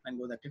inventory, and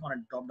go there, click on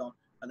it, drop down,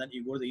 and then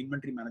you go to the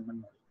inventory management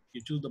module.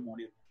 You choose the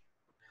module.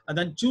 And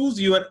then choose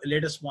your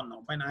latest one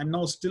now. Fine. I'm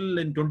now still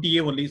in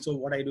 20A only. So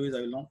what I do is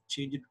I will now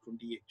change it to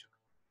 20A.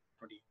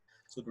 20.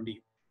 So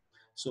 20.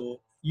 So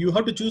you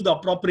have to choose the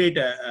appropriate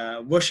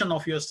version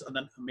of yours and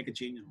then make a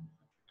change.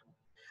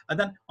 And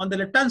then on the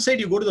left hand side,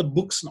 you go to the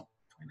books now.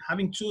 And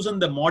having chosen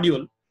the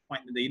module, fine,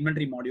 the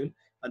inventory module,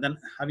 and then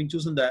having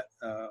chosen the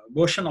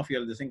version of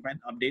your this thing, fine,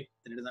 update.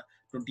 Then it is a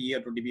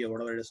 20A or 20B or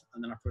whatever it is.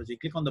 And then afterwards, you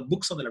click on the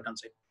books on the left hand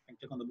side and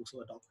click on the books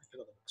on the top. And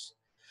click on the books.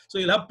 So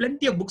you'll have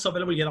plenty of books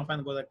available here. Click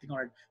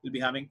on it. You'll be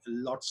having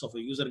lots of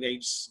user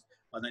guides,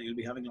 And then you'll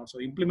be having also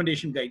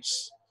implementation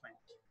guides. Fine.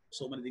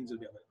 So many things will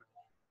be available.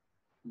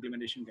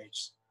 Implementation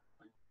guides.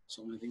 Fine.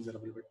 So many things are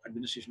available.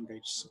 Administration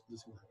guides.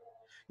 This will happen.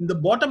 In the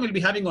bottom, we'll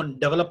be having on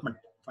development.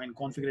 Fine.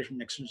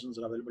 Configuration extensions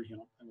are available here.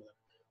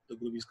 The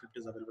Groovy script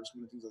is available. So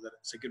many things are there.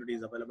 Security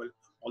is available.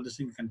 All these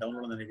things you can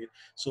download on the area.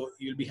 So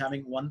you'll be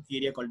having one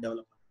area called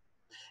development.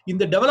 In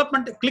the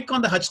development, click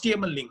on the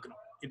HTML link.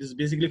 It is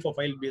basically for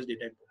file-based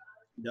data import.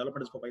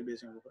 Development is for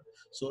file-based import.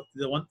 So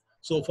the one.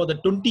 So for the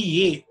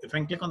 20A, if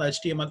I click on the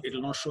HTML, it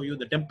will now show you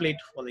the template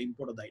for the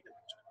import of the item.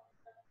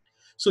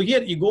 So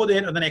here you go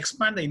there and then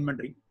expand the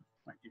inventory.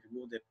 If you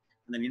go there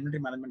and then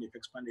inventory management, if you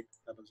expand it,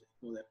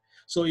 go there.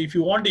 So if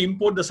you want to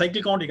import the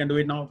cycle count, you can do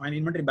it now. Find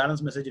inventory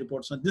balance message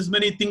reports. So this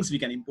many things we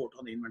can import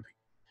on the inventory.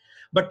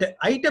 But the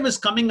item is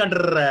coming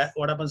under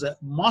what happens?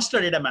 Master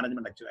data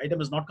management actually.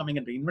 Item is not coming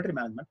under inventory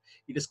management.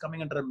 It is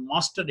coming under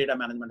master data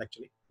management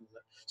actually.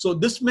 So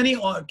this many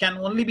can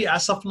only be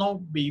as of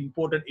now be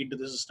imported into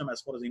the system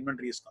as far as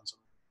inventory is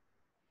concerned.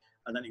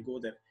 And then you go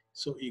there.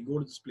 So you go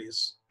to this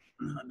place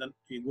and then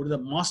you go to the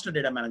master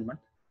data management,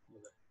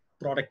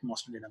 product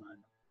master data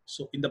management.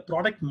 So in the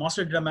product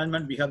master data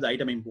management, we have the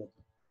item import.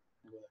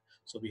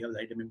 So we have the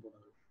item import.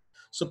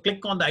 So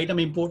click on the item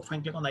import.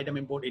 Fine, click on the item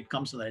import. It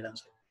comes to the right hand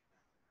side.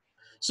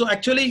 So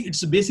actually,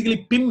 it's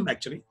basically PIM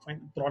actually,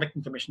 product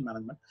information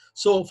management.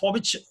 So for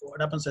which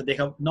what happens is they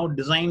have now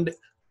designed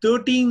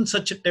 13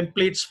 such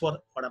templates for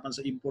what happens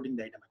importing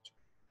the item actually.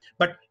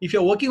 But if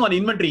you're working on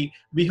inventory,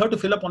 we have to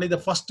fill up only the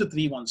first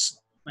 3 ones.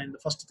 And the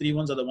first 3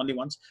 ones are the only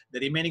ones. The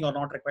remaining are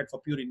not required for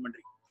pure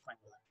inventory. Fine.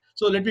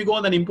 So let me go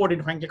and then import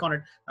it. Fine, click on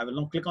it. I will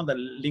now click on the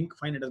link.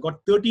 Fine, it has got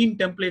 13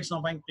 templates.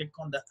 Now fine, click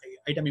on the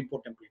item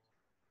import template.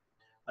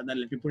 And then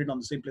let me put it on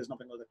the same place. Now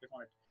fine, click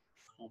on it.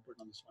 I'll put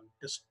it on this one.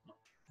 Test. No.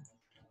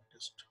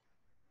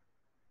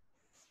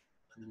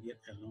 And then here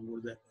along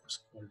with the what's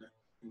called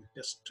the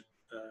test,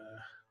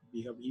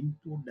 we have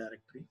import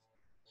directory.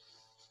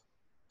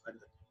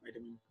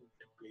 Item import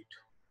template.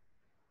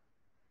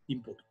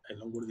 Import.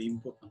 Along with the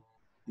import now.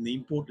 In the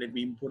import, let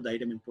me import the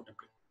item import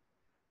template.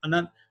 And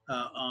then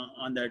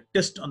on the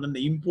test, and then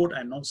the import,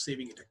 I'm now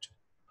saving it actually.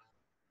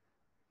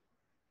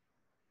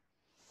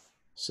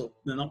 So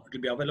now it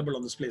will be available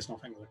on this place now.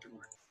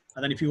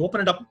 And then if you open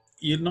it up,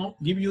 it will now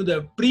give you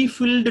the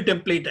pre-filled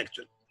template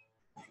actually.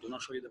 It will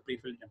not show you the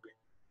pre-filled template.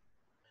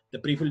 The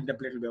pre-filled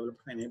template will be available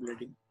for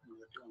enabling.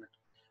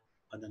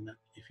 And then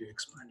if you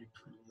expand it,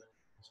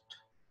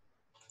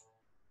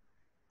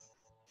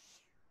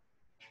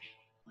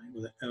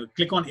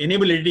 click on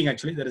enable editing.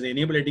 Actually, there is an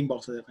enable editing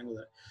box there.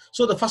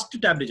 So the first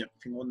tab region,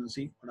 if you want to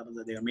see what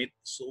happens, they have made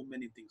so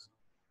many things.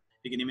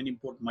 You can even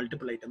import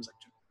multiple items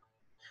actually.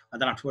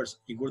 And then afterwards,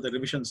 you go to the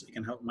revisions. You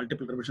can have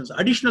multiple revisions,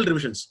 additional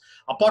revisions.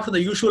 Apart from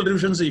the usual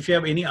revisions, if you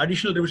have any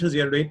additional revisions,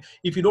 you are doing.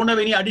 If you don't have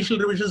any additional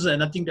revisions,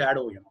 nothing to add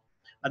over.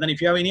 And then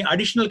if you have any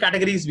additional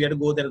categories, we have to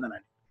go there and then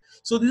add.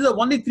 So these are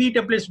only 3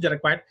 templates which are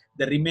required.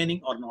 The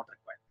remaining are not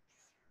required.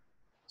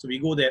 So we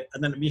go there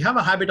and then we have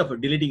a habit of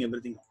deleting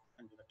everything.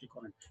 And we click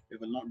on it. We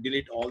will not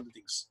delete all the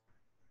things.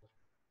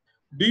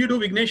 Do you do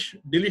Vignesh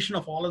deletion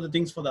of all of the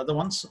things for the other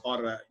ones,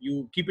 or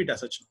you keep it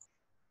as such?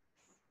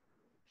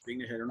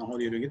 Vignesh, I don't know how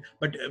you're doing it,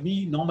 but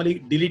we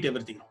normally delete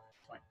everything.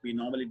 Fine. We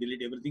normally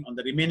delete everything on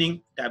the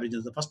remaining tab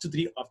regions. The first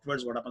 3,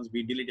 afterwards, what happens?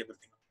 We delete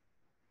everything.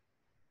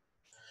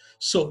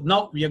 So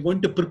now we are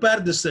going to prepare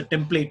this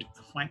template,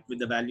 fine, with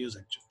the values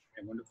actually.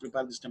 I'm going to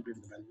prepare this template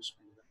with the values.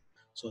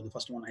 So the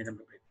first one, item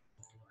template.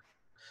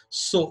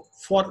 So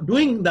for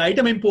doing the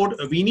item import,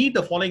 we need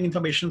the following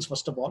informations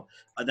first of all,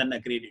 and then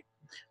create it.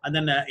 And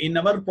then in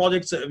our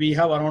projects, we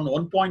have around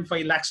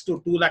 1.5 lakhs to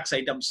 2 lakhs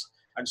items.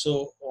 And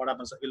so what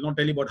happens, I will not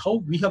tell you about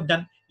how we have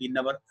done in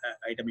our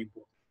item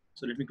import.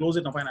 So let me close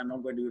it now, fine. I'm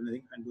not going to do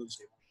anything and do the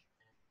same.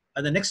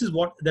 And the next is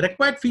what the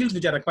required fields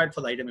which are required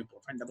for the item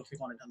import. Fine, double click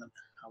on it and then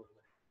how it works.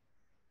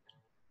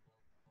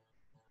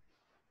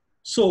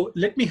 So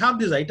let me have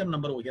this item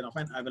number over here. Now,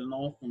 fine. I will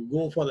now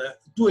go for the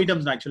 2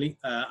 items actually.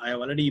 I have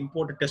already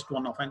imported test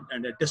 1 now, fine,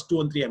 and test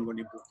 2 and 3 I'm going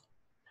to import.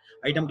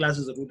 Item class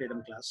is the root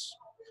item class.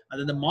 And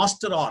then the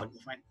master org,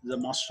 fine, the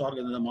master org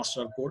and then the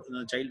master org code, and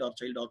then the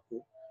child org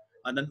code.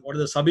 And then what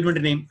is the sub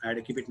inventory name? I had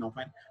to keep it now,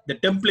 fine. The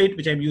template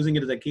which I'm using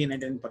it is a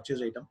K99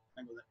 purchase item.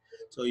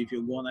 So if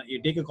you go on,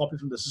 you take a copy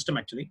from the system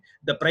actually.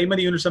 The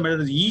primary unit submitted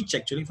is each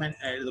actually. Fine.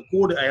 The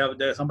code I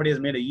have, somebody has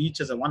made a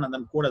each as a 1 and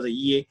then code as a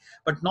EA.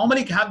 But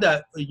normally have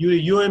the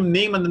UM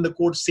name and then the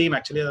code same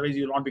actually. Otherwise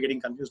you will not be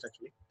getting confused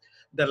actually.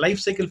 The life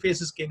cycle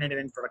phase is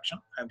K99 production.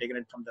 I have taken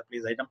it from the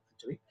place item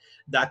actually.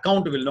 The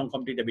account will now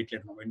complete a bit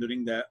later now. When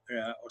during the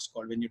what's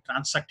called when you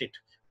transact it,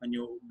 when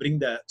you bring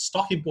the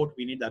stock import,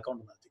 we need the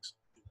account and other things.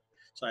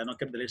 So I have now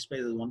kept the list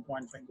price as 1.5.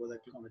 Go there,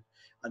 click on it,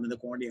 and then the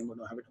quantity I'm going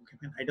to have it.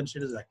 Okay, item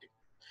status is active.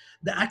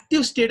 The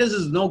active status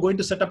is now going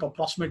to set up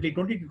approximately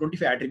 20 to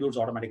 25 attributes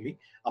automatically,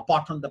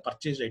 apart from the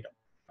purchased item.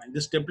 Fine.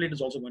 This template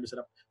is also going to set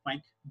up.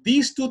 Fine.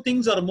 These 2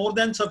 things are more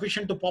than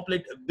sufficient to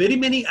populate very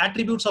many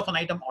attributes of an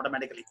item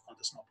automatically on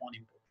this now upon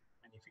import.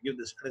 And if you give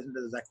this present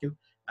as active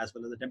as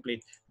well as the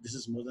template, this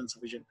is more than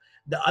sufficient.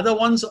 The other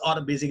ones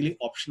are basically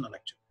optional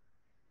actually.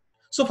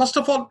 So first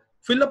of all,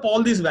 fill up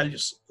all these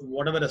values,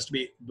 whatever has to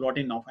be brought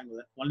in now. Fine with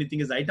that. Only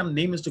thing is the item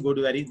name is to go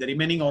to vary. The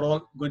remaining are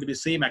all going to be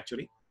same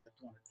actually.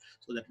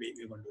 So that way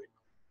we're going to do it.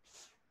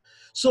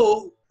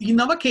 So in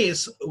our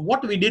case,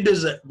 what we did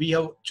is we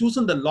have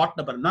chosen the lot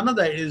number. None of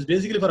that is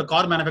basically for a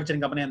car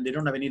manufacturing company and they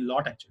don't have any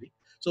lot actually.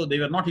 So they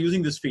were not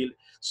using this field.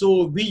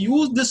 So we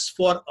use this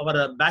for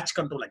our batch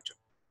control actually.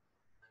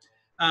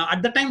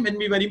 At the time when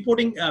we were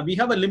importing, we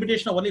have a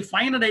limitation of only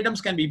 500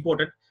 items can be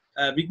imported.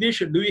 Vignesh,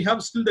 do we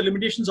have still the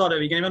limitations or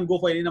we can even go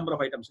for any number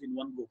of items in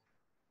one go?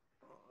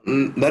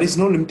 There is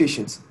no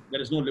limitations. There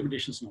is no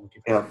limitations now.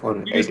 Okay. Yeah,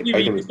 for previously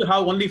we used to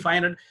have only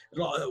 500.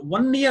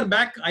 1 year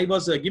back, I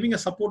was giving a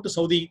support to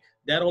Saudi.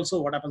 There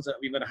also, what happens?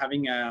 We were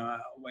having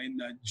in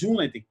June,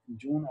 I think,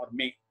 June or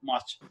May,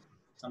 March,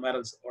 somewhere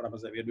else. What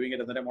happens? We are doing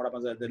it at the time. What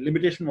happens? The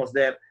limitation was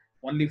there.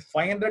 Only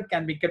 500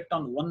 can be kept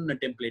on one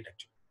template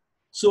actually.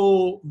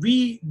 So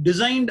we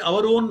designed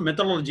our own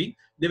methodology.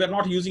 They were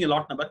not using a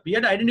lot number. We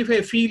had to identify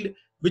a field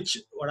which,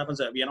 what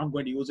happens, we are not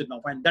going to use it now.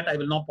 Fine, that I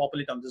will not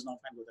populate on this now.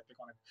 Fine, go there, click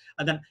on it.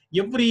 And then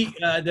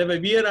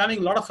we are having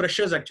a lot of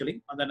freshers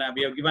actually. And then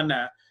we have given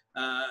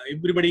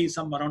everybody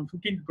some around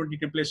 15 to 20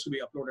 templates to be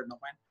uploaded now.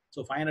 Fine.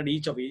 So 500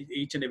 each of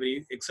each and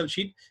every Excel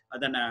sheet.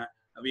 And then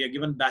we are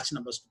given batch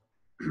numbers.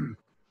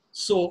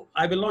 So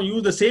I will now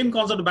use the same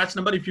concept of batch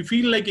number. If you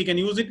feel like you can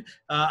use it,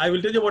 I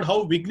will tell you about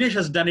how Vignesh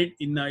has done it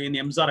in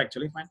MZAR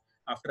actually. Fine.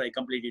 After I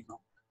complete it now.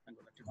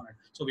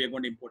 So we are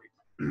going to import it.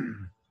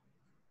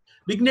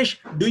 Vignesh,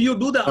 do you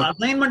do the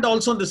assignment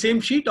also on the same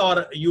sheet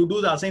or you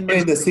do the assignment?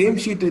 Yeah, the same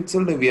sheet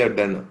itself we have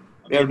done. Okay.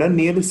 We have done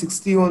nearly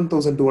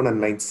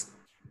 61,200 lines.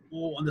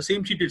 Oh, on the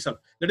same sheet itself.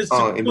 That is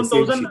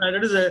 61,000.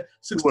 That is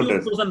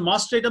 61,000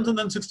 master items and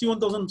then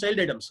 61,000 child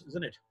items,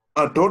 isn't it?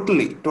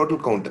 Total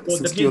count. So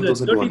that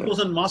means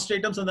 30,000 master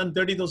items and then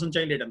 30,000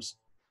 child items.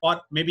 Or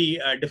maybe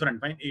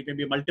different, fine. It may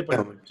be multiple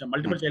child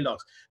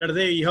dogs. Let us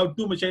say you have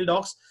 2 child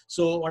dogs.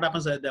 So what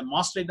happens? The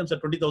master items are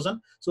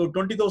 20,000. So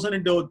 20,000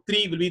 into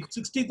 3 will be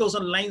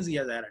 60,000 lines he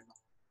has added.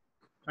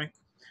 Fine.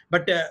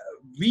 But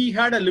we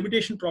had a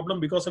limitation problem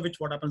because of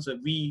which what happens?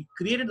 We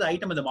created the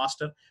item as the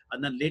master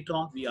and then later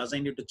on we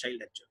assigned it to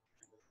child actually.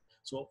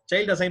 So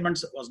child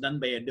assignments was done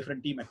by a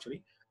different team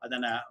actually. And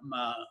then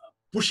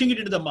pushing it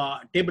into the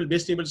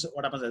base tables,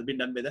 what happens has been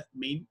done by the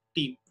main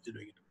team which is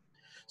doing it.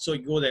 So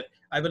you go there.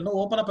 I will now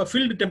open up a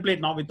filled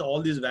template now with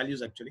all these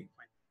values actually.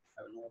 Fine.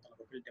 I will now open up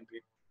a filled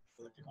template.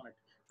 So click on it.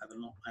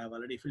 I have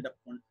already filled up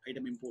one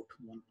item import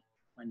one.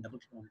 Fine, double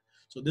click on it.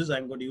 So this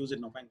I'm going to use it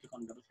now. Fine, click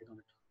on double click on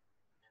it.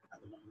 I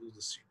will now use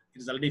this sheet.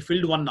 It is already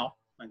filled one now.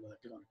 Fine,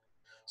 click on it.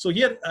 So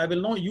here I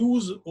will now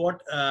use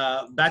what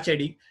batch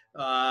ID.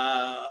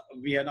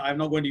 I'm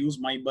now going to use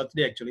my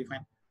birthday actually.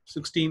 Fine,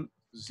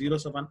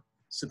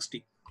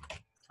 16/07/60.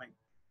 Fine,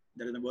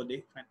 that is the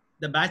birthday. Fine.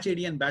 The batch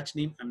ID and batch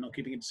name, I'm now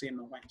keeping it same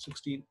now. Fine,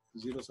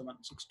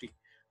 16/07/60.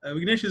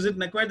 Vignesh, is it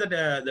required that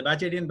the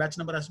batch ID and batch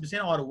number has to be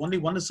same or only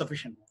one is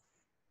sufficient?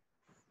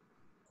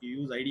 You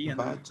use ID and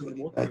both.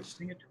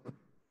 It.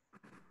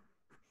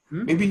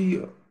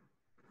 Maybe.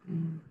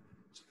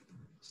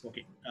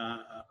 Okay.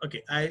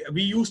 Okay.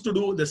 We used to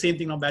do the same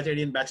thing now. Batch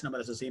ID and batch number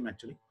is the same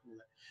actually.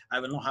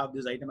 I will now have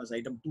this item as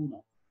item 2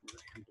 now.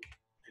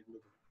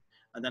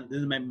 And then this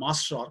is my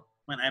master.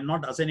 When I'm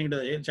not assigning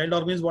the child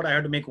org means what I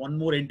have to make one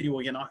more entry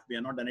over here now. We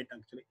are not done it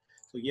actually.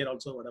 So here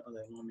also what happens,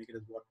 I want to make it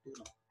as what 2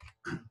 now.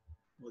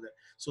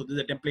 So this is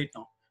a template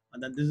now.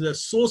 And then this is a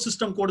source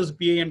system code is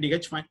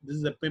PIMDH. Fine. This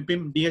is a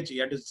PIMDH.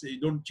 You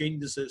don't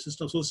change this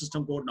source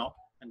system code now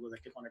and go there,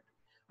 click on it.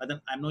 And then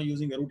I'm now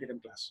using a root item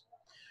class.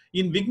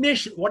 In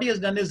Vignesh, what he has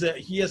done is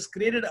he has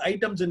created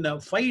items in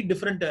 5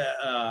 different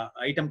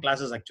item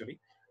classes actually.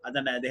 And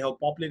then they have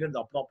populated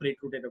the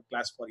appropriate root item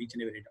class for each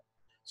and every item.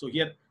 So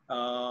here,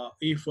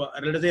 if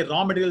let us say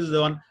raw materials is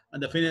the one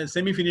and the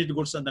semi-finished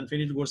goods and then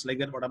finished goods like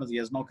that, what happens? He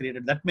has now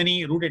created that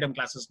many root item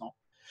classes now.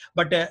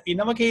 But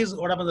in our case,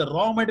 what happens? The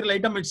raw material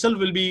item itself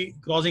will be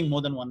crossing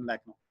more than 1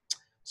 lakh now.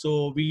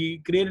 So we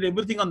created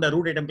everything on the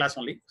root item class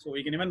only. So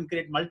we can even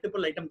create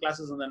multiple item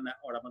classes and then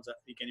what happens?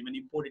 We can even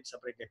import it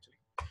separately actually.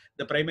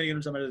 The primary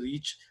units are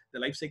each. The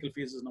life cycle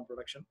phase is now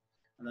production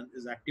and then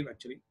is active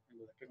actually.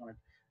 Click on it.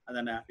 And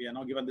then we are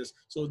now given this.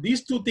 So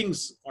these 2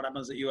 things, what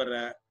happens?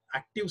 Your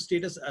active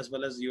status as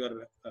well as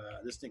your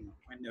this thing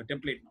and your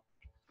template now.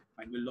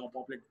 And will now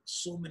populate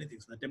so many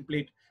things. The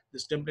template,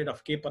 this template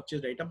of K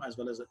purchased item as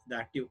well as the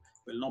active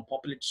will now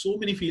populate so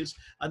many fields.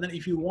 And then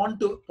if you want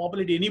to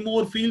populate any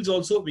more fields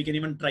also, we can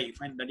even try.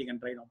 Find that you can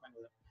try now.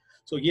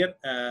 So here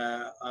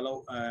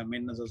allow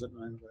maintenance as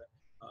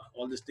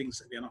all these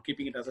things we are now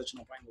keeping it as such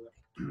now.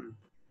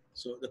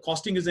 So the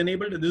costing is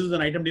enabled. This is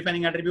an item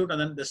defining attribute, and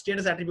then the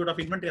status attribute of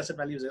inventory asset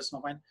value is yes, no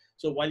fine.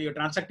 So while you're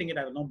transacting it,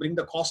 I will now bring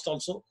the cost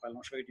also. I'll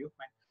now show it to you.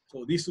 Fine.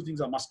 So these 2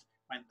 things are must.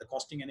 Fine. The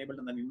costing enabled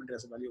and then inventory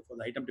asset value for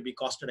the item to be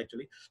costed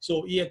actually.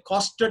 So a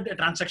costed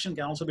transaction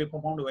can also be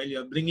performed while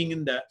you're bringing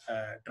in the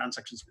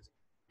transactions.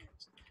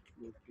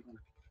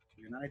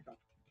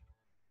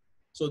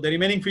 So the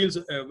remaining fields,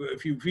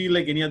 if you feel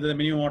like any other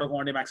minimum order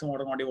quantity, maximum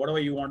order quantity, whatever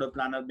you want to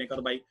plan or make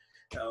or buy,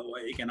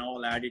 you can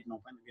all add it now.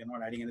 Fine. We are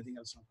not adding anything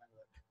else now.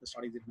 the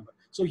starting serial number.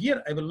 So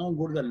here I will now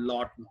go to the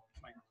lot now.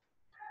 Fine.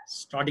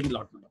 Starting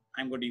lot number.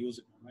 I'm going to use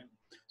it now. Fine.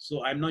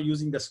 So I'm now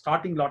using the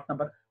starting lot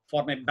number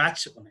for my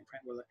batch. Fine.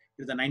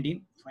 It is a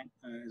 19. Fine.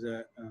 Is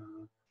a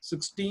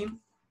 16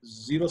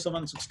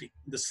 07 60.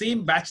 The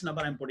same batch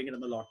number I'm putting it in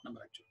the lot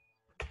number actually.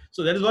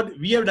 So that is what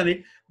we have done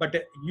it, but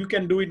you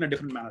can do it in a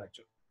different manner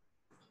actually.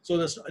 So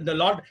the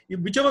lot,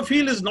 whichever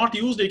field is not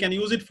used, you can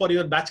use it for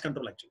your batch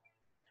control actually.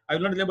 I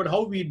will not tell about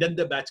how we did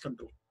the batch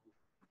control.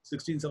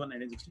 16, 7,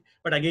 19, 60.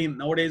 But again,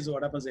 nowadays,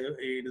 what happens, it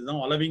is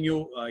now allowing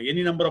you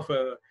any number of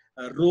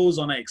rows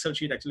on an Excel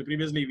sheet. Actually,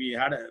 previously, we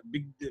had a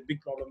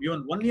big problem.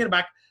 Even 1 year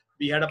back,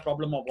 we had a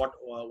problem of what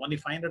only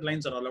 500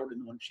 lines are allowed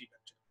in one sheet,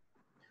 actually.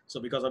 So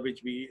because of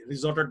which we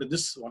resorted to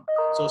this one.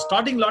 So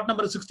starting lot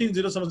number 16,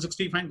 07,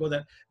 60, fine, go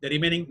there. The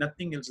remaining,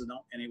 nothing else is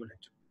now enabled,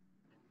 actually.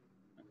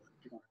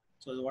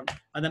 So the one,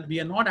 and then we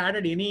have not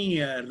added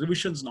any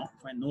revisions now.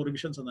 Fine, no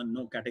revisions, and then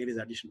no categories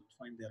addition.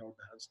 Fine, they're out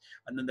there.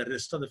 And then the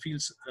rest of the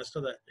fields, rest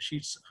of the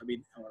sheets have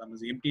been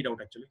emptied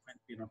out actually. Fine,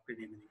 we're not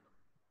creating anything.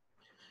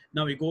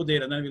 Now we go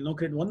there, and then we'll now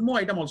create one more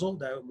item also.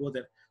 That will go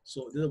there.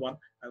 So this is one.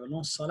 I will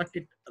now select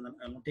it, and then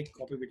I will now take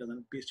copy of it, and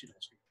then paste it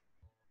also.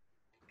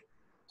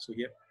 So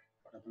here,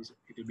 what happens?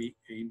 It will be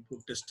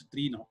input test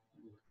 3 now.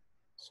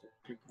 So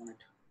click on it.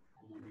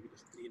 I'm going to make it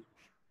as 3 now.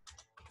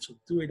 So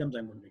 2 items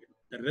I'm going to make it.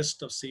 The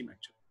rest of same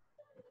actually.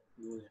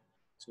 Go there.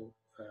 So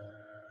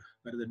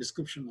where is the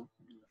description now?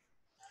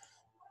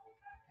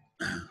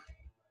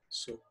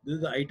 So this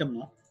is the item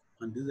now,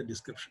 and this is the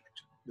description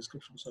actually.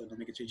 Description. So I'll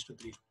make a change to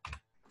 3.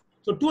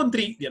 So 2 and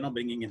 3 we are now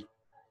bringing in.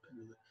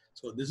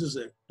 So this is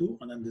a 2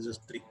 and then this is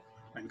 3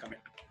 and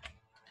comment.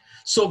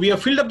 So we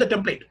have filled up the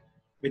template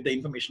with the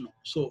information now.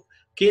 So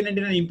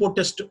K99 import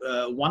test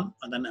 1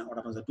 and then what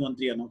happens? The 2 and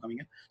 3 are now coming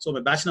in. So my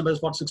batch number is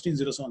for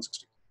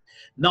 160760.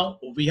 Now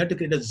we have to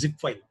create a zip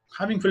file.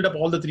 Having filled up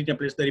all the 3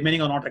 templates, the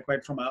remaining are not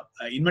required from a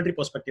inventory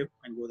perspective.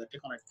 And go there,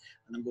 click on it,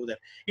 and then go there.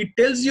 It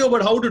tells you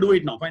about how to do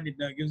it now. Fine, it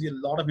gives you a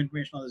lot of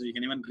information on this. You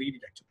can even read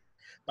it actually.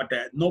 But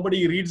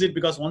nobody reads it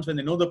because once when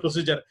they know the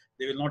procedure,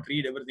 they will not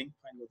read everything.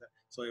 Fine, go there.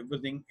 So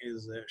everything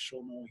is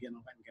shown over here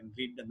now. Fine, you can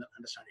read and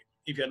understand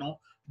it. If you're now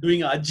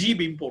doing a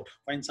Ajib import,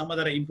 find some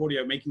other import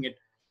you're making it.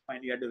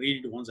 Fine, you have to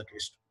read it once at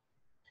least.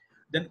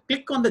 Then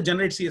click on the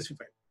generate CSV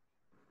file.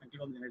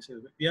 Click on the generate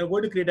CSV. We are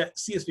going to create a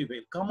CSV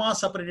file, comma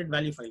separated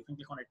value file.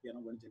 Click on it. We are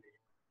now going to generate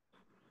it.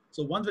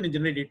 So once when you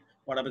generate it,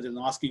 what happens is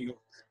asking you.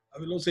 I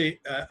will now say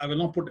I will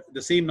now put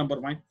the same number,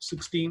 fine,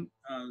 16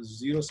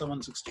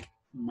 07 60.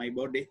 My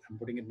birthday. I'm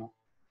putting it now,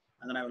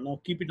 and then I will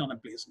now keep it on a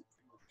place.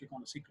 Click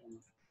on the sequence,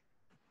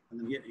 and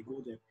then here I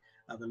go there.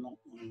 I will now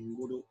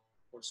go to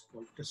what's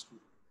called test.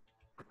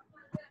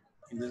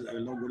 In this, I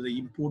will now go to the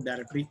import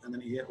directory, and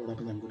then here what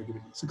happens? I'm going to give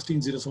it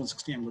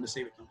 160760. I'm going to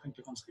save it now. And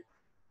click on save.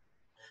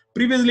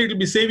 Previously, it will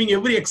be saving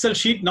every Excel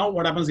sheet. Now,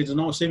 what happens? It is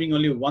now saving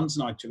only once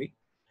now. Actually,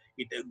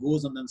 it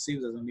goes and then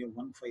saves as only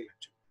one file.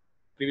 Actually,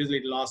 previously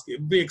it will ask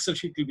every Excel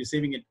sheet will be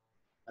saving it,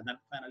 and then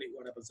finally,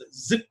 what happens? A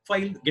zip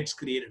file gets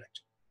created.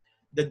 Actually,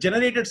 the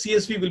generated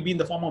CSV will be in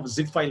the form of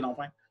zip file now.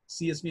 Fine,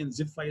 CSV and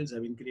zip files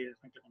have been created.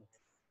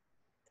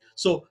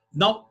 So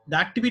now the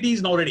activity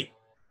is now ready.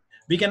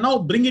 We can now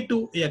bring it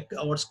to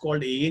what's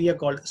called a area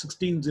called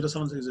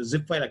 1607 is a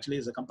zip file actually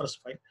is a compressed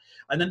file,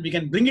 and then we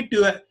can bring it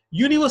to a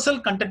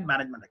universal content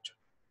management actually.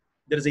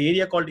 There is an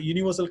area called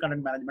universal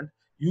content management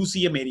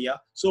UCM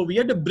area. So we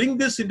have to bring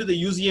this into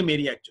the UCM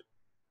area actually.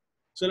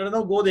 So let us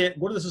now go there,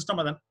 go to the system,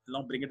 and then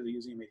now bring it to the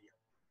UCM area.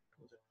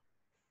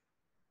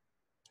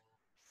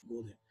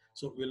 Go there.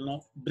 So we'll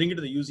now bring it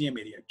to the UCM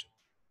area actually.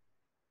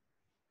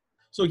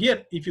 So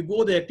here, if you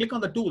go there, click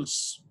on the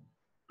tools.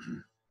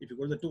 If you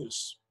go to the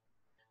tools.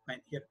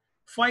 Fine, here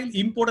file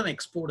import and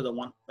export is the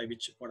one by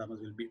which what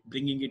happens will be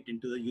bringing it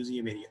into the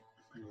UCM area.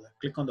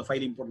 Click on the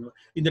file import.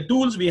 In the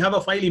tools we have a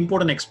file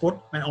import and export,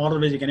 and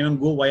otherwise you can even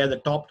go via the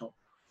top now.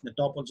 The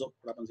top also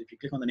what happens if you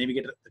click on the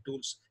navigator, the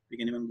tools, we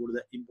can even go to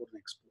the import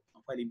and export.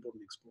 File import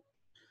and export.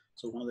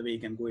 So one of the way you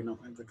can go in now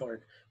and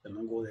record it. Then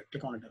now go there,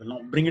 click on it, and now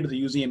bring it to the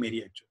UCM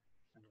area actually.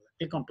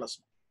 Click on plus.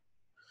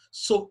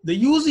 So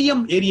the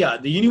UCM area,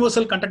 the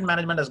universal content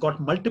management has got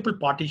multiple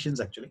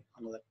partitions actually.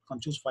 On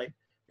choose file,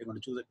 we're going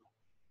to choose it now.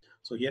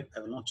 So here I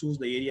will now choose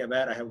the area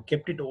where I have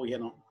kept it over here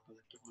now.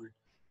 Click on it.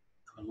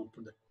 I will now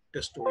put the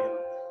test over here.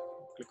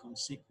 Click on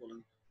C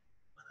colon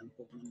and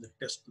open up the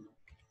test now.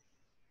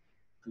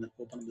 And then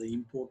open up the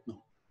import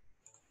now.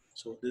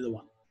 So this is the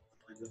one.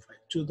 Find the file.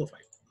 Choose the file.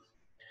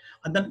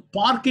 And then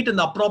park it in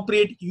the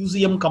appropriate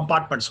UCM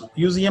compartments now.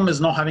 UCM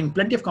is now having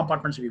plenty of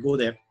compartments if you go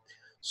there.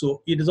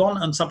 So it is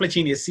on supply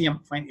chain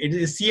SCM. Fine. It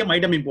is SCM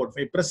item import.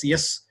 If I press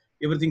yes,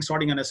 everything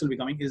starting on S will be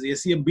coming. Is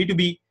SCM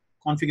B2B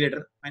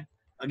configurator. Fine.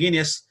 Again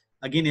yes.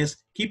 Again yes.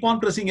 Keep on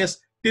pressing yes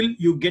till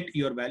you get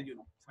your value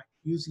now. Fine.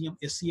 UCM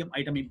SCM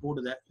item import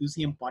to the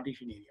UCM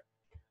partition area.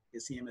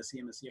 SCM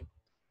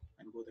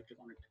and go there. Click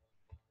on it.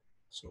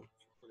 So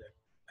go there.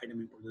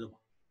 Item import is the one.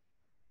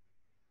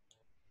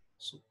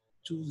 So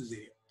choose this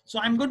area. So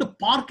I'm going to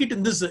park it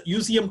in this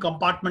UCM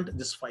compartment.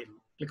 This file.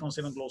 Click on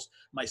save and close.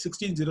 My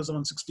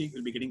 160760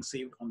 will be getting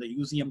saved on the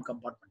UCM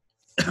compartment.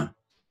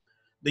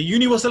 The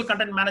universal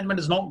content management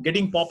is now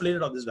getting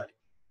populated on this value.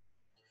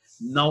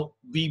 Now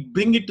we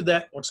bring it to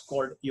the what's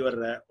called your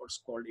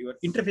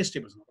interface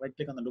tables. Now, right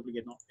click on the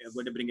duplicate. Now we are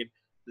going to bring it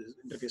to the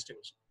interface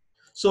tables.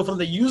 So from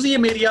the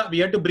UCM area, we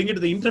have to bring it to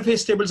the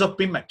interface tables of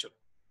PIM actually.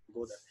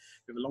 Go there.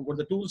 We will now go to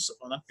the tools.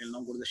 We will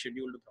now go to the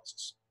scheduled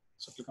process.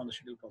 So click on the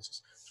schedule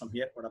process. From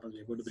here, what happens?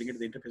 We are going to bring it to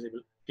the interface table.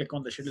 Click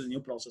on the schedule new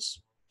process,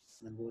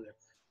 and then go there.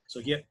 So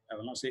here I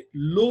will now say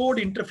load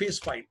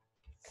interface file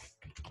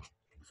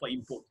for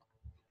import.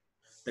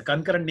 The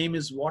concurrent name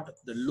is what?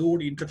 The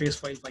load interface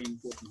file for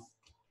import now.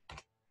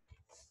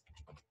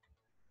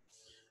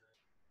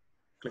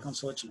 Click on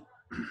search now.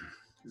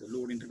 The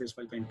load interface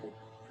file for import.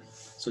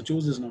 So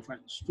choose this now.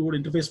 Load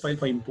interface file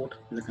for import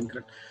is the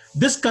concurrent.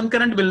 This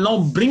concurrent will now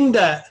bring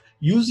the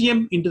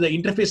UCM into the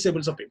interface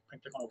tables of PIM.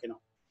 Click on OK now.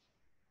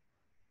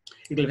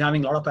 It will be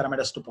having a lot of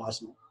parameters to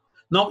pass now.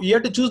 Now you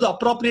have to choose the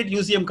appropriate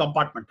UCM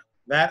compartment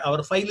where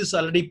our file is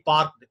already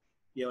parked.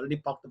 We already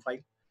parked the file.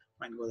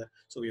 Fine, go there.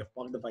 So we have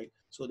parked the file.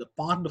 So the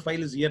parked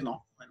file is here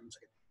now. One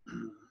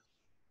second.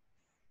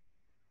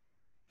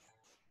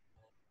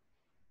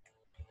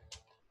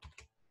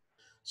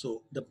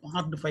 So the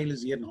parked file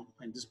is here now,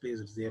 and this place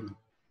is there now.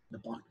 The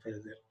parked file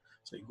is there.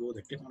 So you go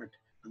there, click on it,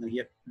 and then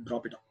here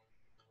drop it up.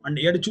 And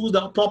you have to choose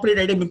the appropriate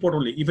item import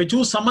only. If I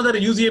choose some other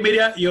UCM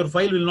area, your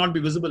file will not be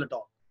visible at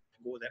all.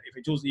 Go there. If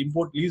I choose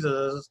import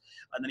leases,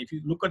 and then if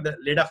you look at the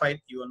data file,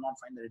 you will not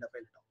find the data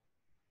file at all.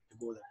 You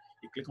go there.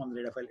 You click on the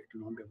data file, it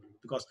will not be available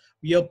because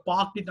we have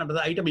parked it under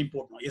the item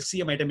import now,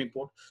 SCM item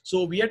import.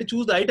 So we have to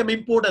choose the item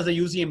import as a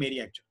UCM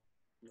area actually.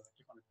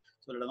 Click on it.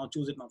 So let us now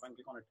choose it now. Fine,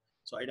 click on it.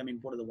 So item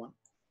import is the one.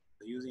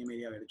 The UCM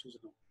area, we have to choose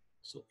it now.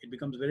 So it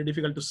becomes very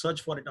difficult to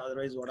search for it.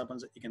 Otherwise, what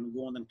happens? You can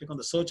go and then click on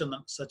the search and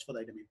then search for the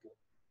item import.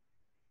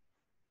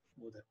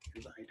 Go there.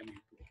 Here's the item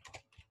import.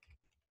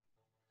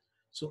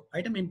 So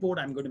item import,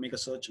 I'm going to make a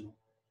search now.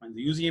 And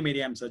the UCM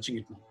area, I'm searching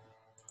it now.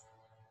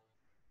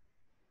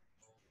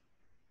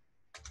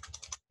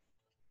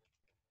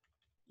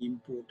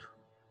 Import.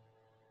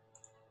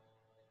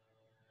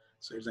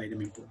 So it's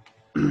item import.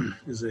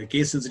 This is a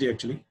case sensitive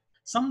actually.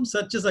 Some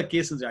searches are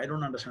case sensitive. I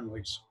don't understand why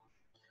it's.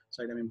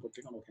 So item import,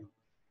 click on OK.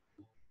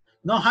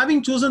 Now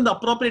having chosen the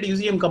appropriate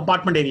UCM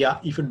compartment area,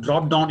 if you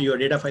drop down, your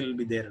data file will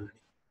be there already.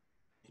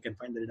 You can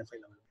find the data file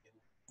already.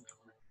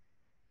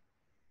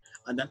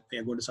 And then we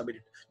are going to submit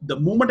it. The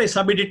moment I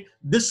submit it,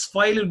 this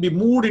file will be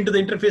moved into the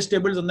interface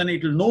tables and then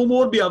it will no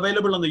more be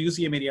available on the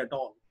UCM area at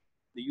all.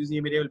 The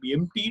UCM area will be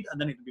emptied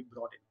and then it will be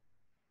brought in.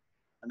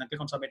 And then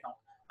click on submit now.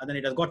 And then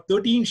it has got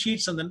 13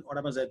 sheets and then what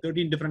happens?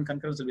 13 different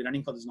concurrents will be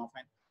running for this now.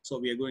 Fine. So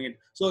we are going in.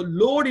 So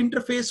load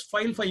interface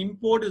file for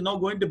import is now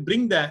going to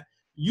bring the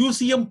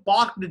UCM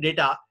parked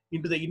data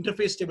into the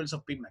interface tables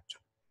of PIM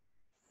actually.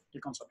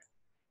 Click on submit.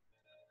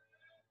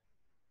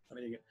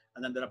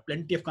 And then there are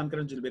plenty of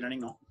concurrents will be running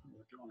now.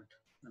 Click on it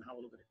and have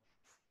a look at it.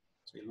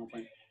 So you'll now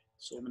find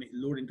so many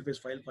load interface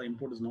file for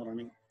import is now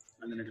running,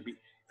 and then it will be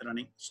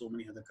running so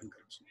many other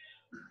concurrents.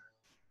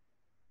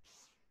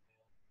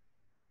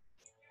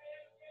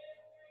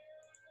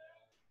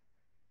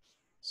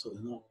 So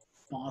now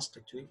past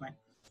actually fine.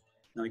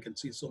 Now you can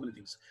see so many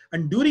things.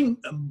 And during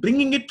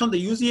bringing it from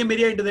the UCM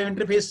area into the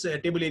interface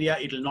table area,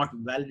 it will not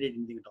validate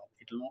anything at all.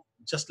 It will not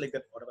just like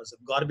that. Whatever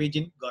garbage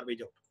in,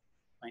 garbage out.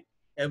 Fine.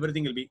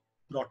 Everything will be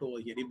brought over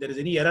here. If there is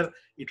any error,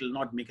 it will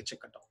not make a check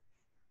at all.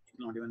 It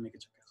will not even make a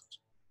check.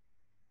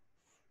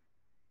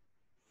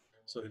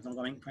 So it's not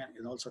coming. Fine.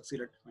 It's all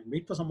succeeded. Fine.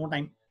 Wait for some more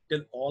time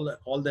till all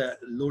the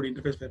load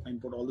interface file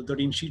import, all the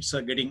 13 sheets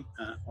are getting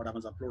what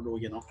happens upload over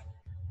here now.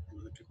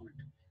 Click on it.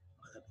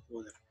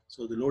 Over there.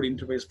 So the load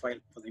interface file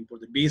for the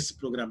import, the base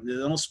program.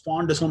 There's no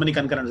spawned so many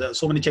concurrents,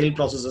 so many child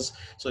processes.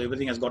 So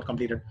everything has got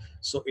completed.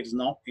 So it is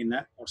now in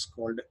a what's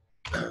called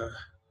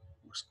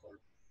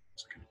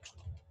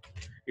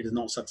it is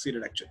now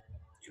succeeded actually.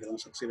 It is now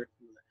succeeded.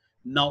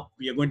 Now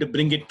we are going to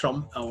bring it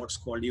from what's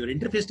called your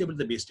interface table to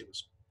the base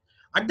tables.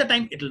 At the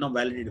time, it will now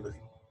validate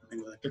everything.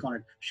 Click on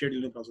it, schedule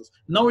new process.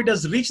 Now it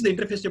has reached the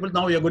interface table.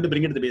 Now we are going to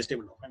bring it to the base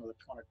table. Now. Click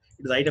on it.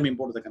 It is item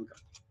import to the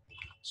concurrent.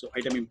 So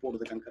item import to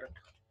the concurrent.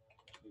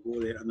 Go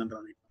there and then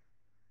run it.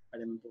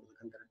 Item import to the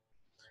concurrent.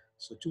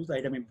 So choose the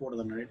item import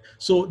and then run it.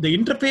 So the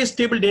interface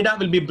table data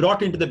will be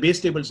brought into the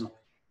base tables now.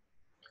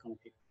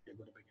 Okay.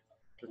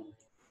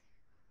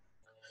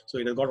 So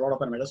it has got a lot of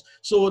parameters.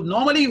 So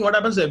normally what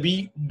happens is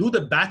we do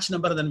the batch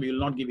number, then we will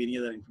not give any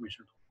other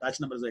information. Batch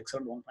number is the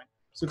excellent one. Fine.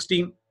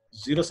 16,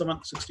 07,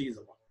 60 is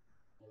the one.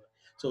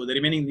 So the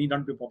remaining need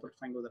not be popular.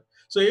 Fine, go there.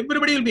 So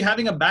everybody will be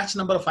having a batch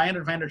number of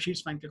 500 sheets.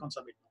 Fine, click on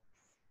submit.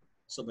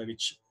 So by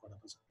which what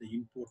happens? The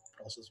import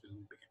process will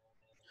begin.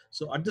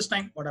 So at this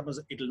time, what happens?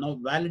 It will now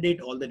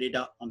validate all the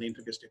data on the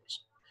interface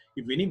tables.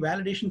 If any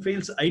validation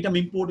fails, item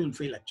import will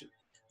fail actually.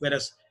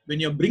 Whereas when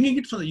you're bringing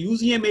it from the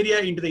UCM area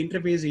into the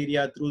interface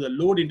area through the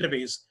load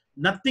interface,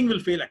 nothing will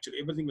fail actually.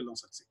 Everything will not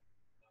succeed.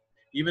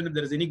 Even if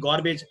there is any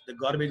garbage, the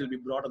garbage will be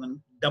brought and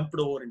then dumped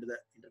over into the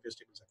interface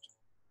tables actually.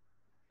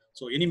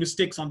 So any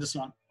mistakes on this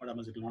one, what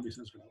happens? It will not be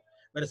sensitive.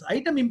 Whereas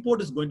item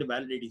import is going to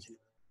validate each other.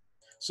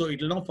 So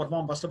it will now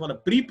perform first of all a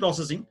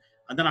pre-processing,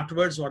 And then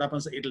afterwards, what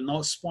happens? It will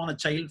now spawn a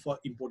child for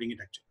importing it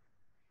actually.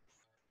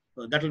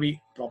 So that will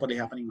be properly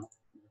happening now.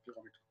 Click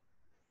on it.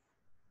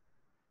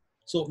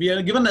 So we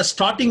are given a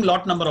starting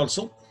lot number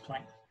also.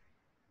 Fine.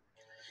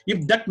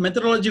 If that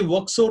methodology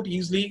works out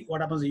easily,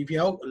 what happens? If you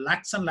have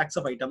lakhs and lakhs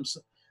of items,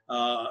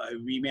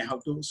 we may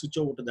have to switch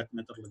over to that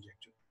methodology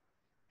actually.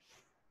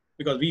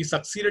 Because we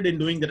succeeded in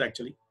doing that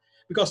actually.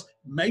 Because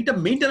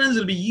item maintenance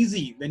will be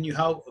easy when you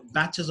have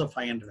batches of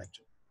 500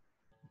 actually.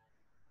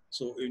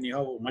 So when you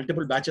have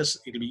multiple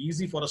batches, it will be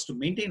easy for us to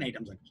maintain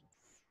items actually.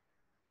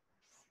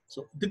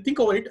 So think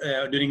over it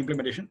during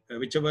implementation,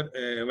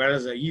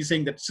 whereas he's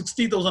saying that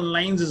 60,000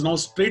 lines is now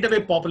straight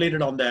away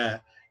populated on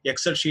the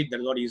Excel sheet.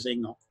 That is what he's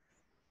saying now.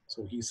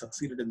 So he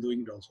succeeded in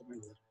doing it also.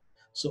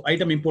 So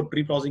item import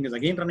pre-processing is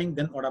again running.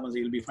 Then what happens?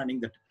 You'll be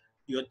finding that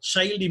your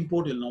child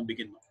import will now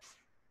begin now.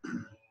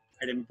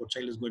 Item import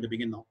child is going to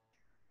begin now.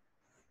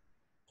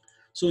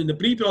 So in the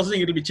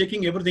pre-processing, it will be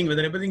checking everything,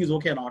 whether everything is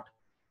okay or not.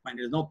 And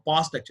it is now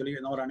passed actually,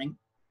 now running.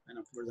 And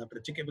afterwards,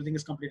 after check everything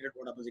is completed,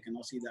 what happens? You can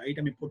now see the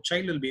item import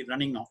child will be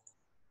running now.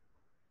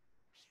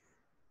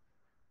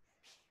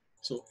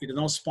 So it is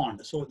now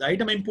spawned. So the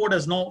item import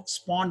has now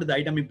spawned the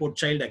item import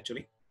child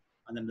actually,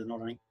 and then it is now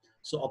running.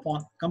 So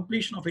upon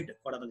completion of it,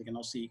 what happens? You can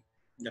now see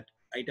that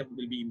item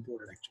will be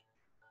imported actually.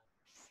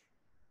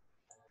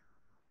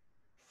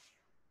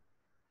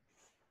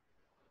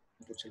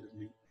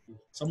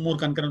 Some more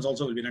concurrence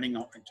also will be running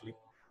now actually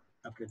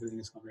after everything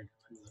is completed.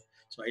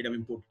 So item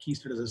import key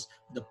statuses,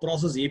 the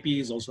process API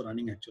is also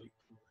running actually.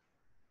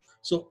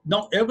 So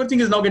now everything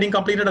is now getting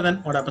completed, and then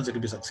what happens? It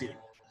will be succeeding.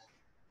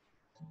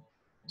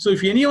 So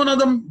if any one of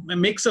them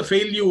makes a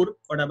failure,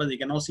 what happens? You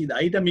can now see the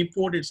item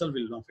import itself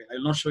will not fail. I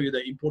will not show you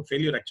the import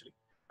failure actually.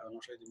 I will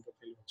not show you the import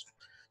failure also.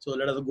 So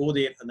let us go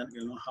there and then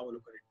we'll now have a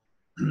look at it.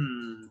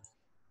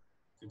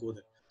 We go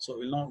there. So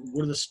we'll now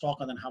go to the stock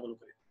and then have a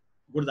look at it.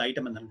 Go to the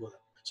item and then go there.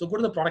 So go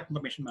to the product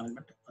information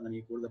management and then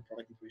you go to the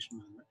product information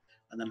management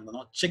and then I will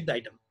now check the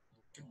item.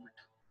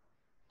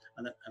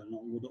 And then I will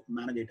now go to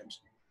manage items.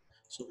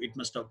 So it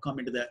must have come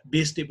into the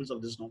base tables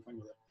of this now.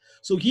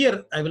 So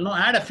here I will now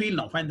add a field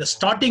now. Find the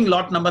starting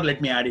lot number.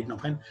 Let me add it now.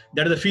 Fine.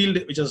 That is the field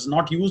which is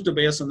not used to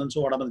base, and then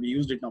so what happens? We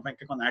used it now. Fine.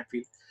 Click on add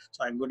field.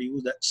 So I'm going to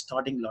use the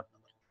starting lot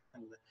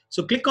number.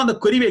 So click on the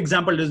query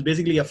example. It is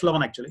basically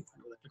F11 actually.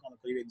 Click on the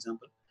query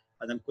example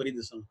and then query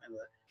this one.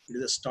 It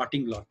is a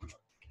starting lot number.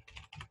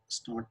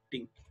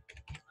 Starting.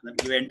 And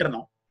then you enter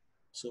now.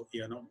 So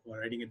you are now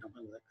writing it now.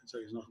 So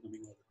it's not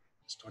coming over.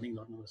 Starting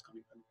lot number is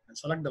coming. And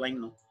select the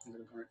line now.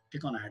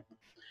 Click on add now.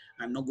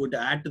 I'm now going to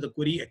add to the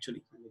query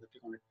actually. I'm going to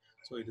click on it.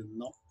 So it is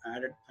now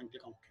added and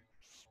click on OK.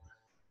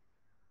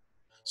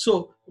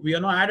 So we are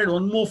now added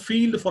one more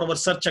field for our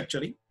search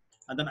actually.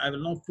 And then I will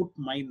now put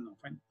mine now.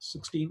 Find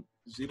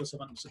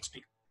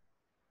 160760.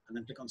 And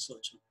then click on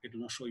search. It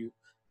will now show you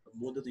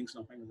both the things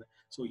now.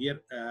 So here,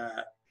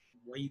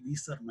 why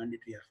these are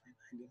mandatory? I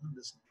don't know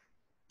this.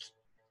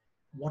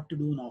 What to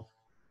do now?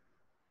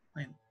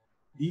 Fine.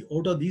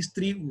 Out of these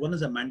three, one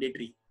is a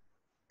mandatory.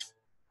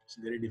 It's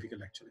very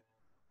difficult actually.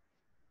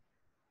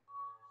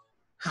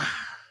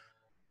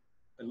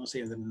 I'll not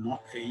say that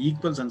not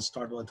equals and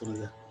start with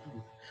another.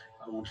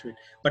 I won't show it.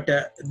 But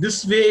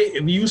this way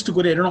we used to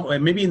query. I don't know.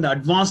 Maybe in the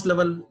advanced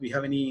level we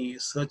have any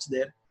search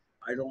there.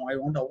 I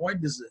want to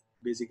avoid this.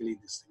 Basically,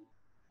 this thing,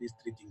 these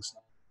three things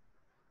now.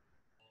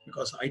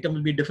 Because item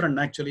will be different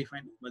actually.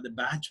 Fine. But the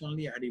batch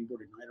only I had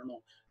imported. I don't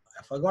know.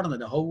 I've forgotten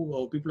that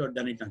how people have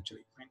done it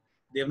actually. Fine.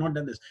 They have not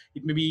done this.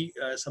 It may be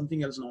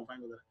something else now. Fine.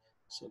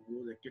 So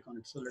go there, click on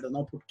it. So let us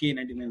now put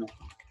K99 now.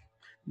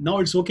 Now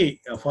it's okay.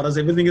 For us,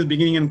 everything is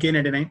beginning in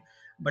K99,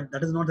 but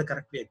that is not the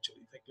correct way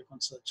actually. If I click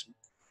on search.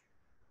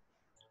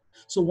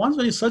 So once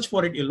when you search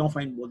for it, you'll now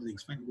find both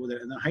things. Fine, go there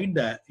and then hide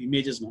the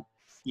images now.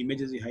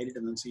 Images, you hide it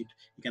and then see it.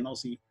 You can now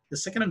see the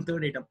second and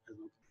third item.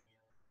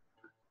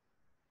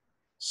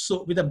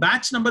 So with a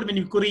batch number, when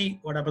you query,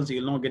 what happens?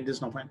 You'll now get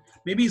this now. Fine.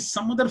 Maybe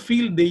some other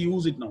field they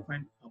use it now.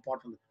 Fine.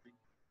 Apart from the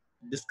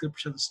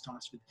description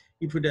starts with,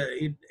 if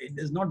it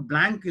is not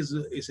blank is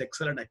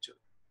excellent actually,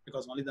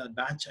 because only the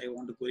batch I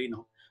want to query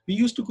now. We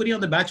used to query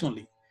on the batch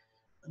only,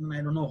 and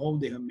I don't know how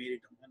they have made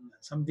it.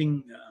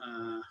 Something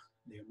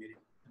they have made it.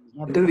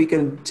 Later we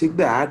can check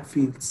the add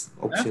fields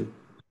option.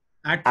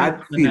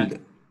 Add field.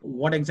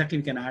 What exactly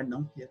we can add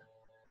now? Yeah.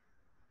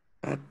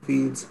 Add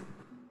fields.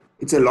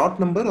 It's a lot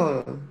number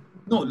or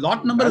no?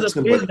 Lot number is a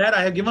space there.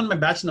 I have given my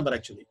batch number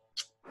actually.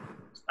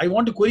 I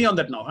want to query on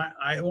that now.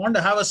 I want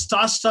to have a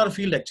star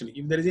field actually.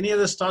 If there is any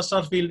other star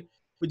field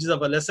which is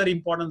of a lesser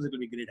importance, it will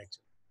be great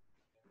actually.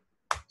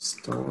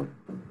 Star.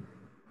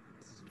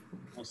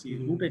 Now see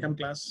root item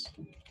class,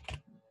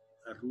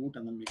 root,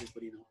 and then make it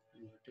query now.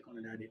 Click on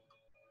and add it.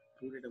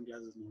 Root item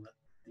class is not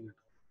a thing.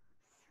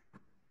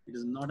 It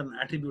is not an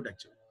attribute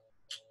actually.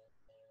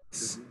 It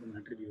is not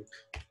an attribute.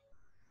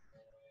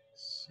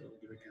 So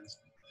give a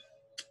cancel.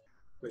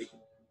 Query.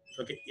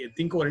 Okay,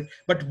 think over it.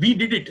 But we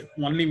did it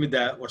only with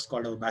the what's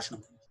called our batch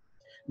number.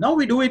 Now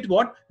we do it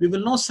what? We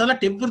will now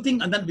select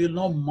everything and then we will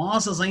now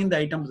mass assign the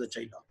item to the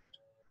child.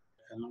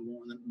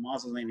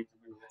 Mass assign it.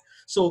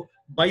 So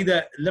by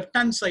the left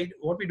hand side,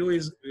 what we do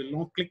is we'll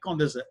now click on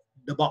this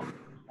the bar.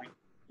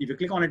 If you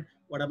click on it,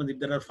 what happens if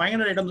there are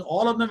 500 items,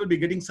 all of them will be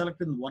getting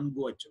selected in one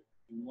go actually.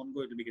 In one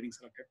go, it will be getting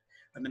selected.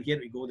 And then here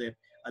we go there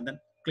and then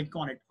click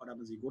on it. What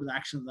happens? You go to the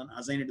actions, then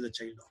assign it to the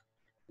child.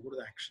 Go to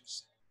the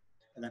actions.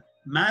 And then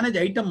manage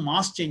item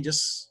mask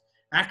changes.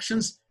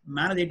 Actions,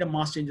 manage item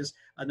mask changes.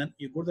 And then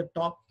you go to the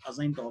top,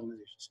 assign to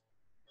organizations.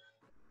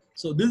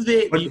 So this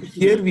way. But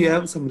here we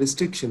have some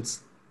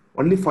restrictions.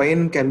 Only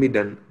 500 can be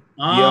done.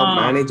 We have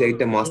manage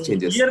item mask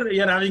changes. Here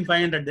you are having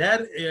 500.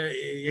 There,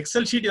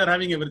 Excel sheet you are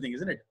having everything,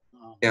 isn't it?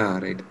 Yeah,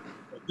 right.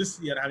 This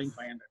you are having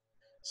 500.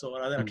 So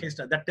at least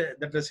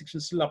that restriction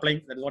is still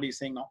applying. That is what he's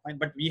saying now.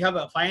 But we have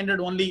a 500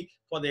 only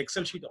for the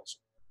Excel sheet also.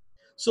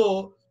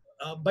 So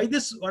by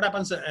this, what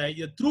happens?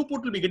 Your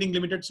throughput will be getting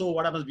limited. So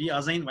what happens? We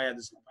assign via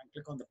this now.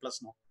 Click on the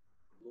plus now.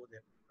 Go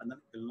there, and then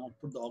we'll now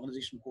put the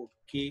organization code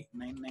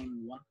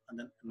K991, and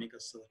then make a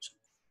search.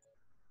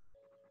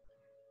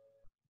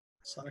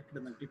 Select it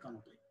and then click on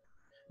apply.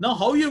 Now,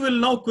 how you will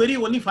now query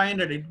only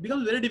 500? It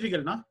becomes very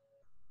difficult, now.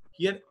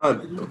 Here.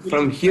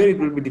 From here, it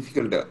will be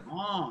difficult.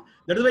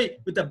 That is why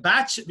with a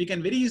batch, we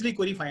can very easily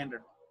query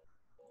 500.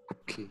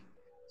 Okay.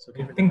 So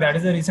I think that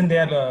is the reason they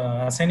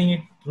are assigning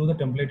it through the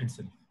template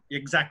itself.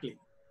 Exactly.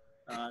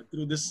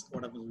 Through this,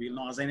 what happens? We will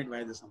now assign it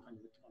via this.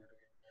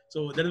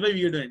 So that is why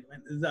we are doing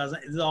it. This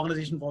is the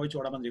organization for which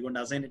what happens? We're going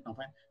to assign it now.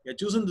 We are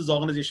choosing this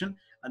organization,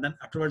 and then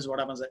afterwards, what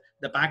happens?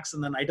 The packs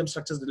and then item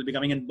structures will be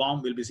coming in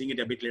BOM. We'll be seeing it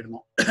a bit later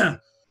now.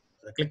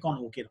 Click on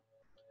OK now.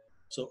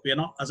 So we are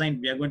now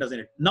assigned. We are going to assign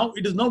it. Now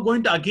it is now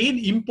going to again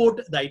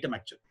import the item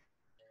actually.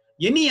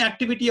 Any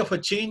activity of a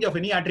change of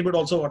any attribute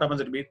also what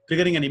happens? It will be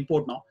triggering an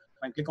import now.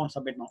 Fine, click on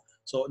submit now.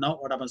 So now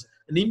what happens?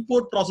 An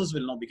import process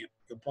will now begin.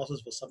 Your process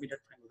was submitted.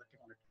 Fine,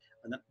 click on it,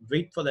 and then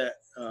wait for the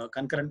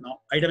concurrent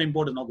now. Item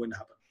import is now going to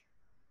happen.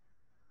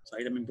 So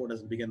item import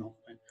has begun now.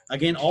 Fine.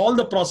 Again, all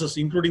the process,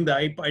 including the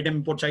item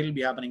import child, will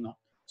be happening now.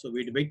 So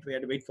we had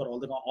to wait for all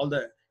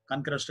the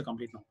concurrents to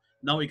complete now.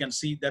 Now we can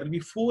see there will be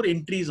 4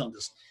 entries on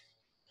this.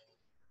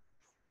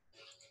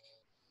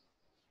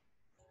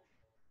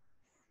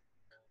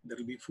 There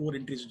will be 4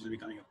 entries which will be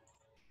coming up.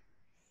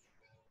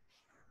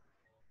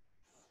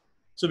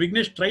 So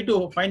Vignesh, try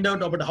to find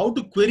out about how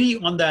to query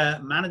on the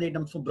manage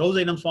items, browse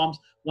items forms,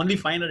 only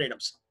 500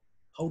 items.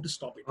 How to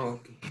stop it.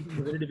 Okay. It's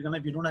very difficult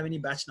if you don't have any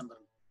batch number.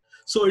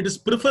 So it is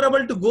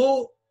preferable to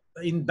go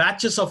in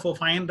batches of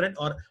 500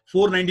 or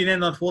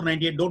 499 or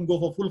 498. Don't go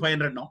for full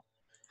 500 now,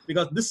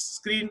 because this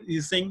screen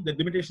is saying the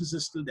limitations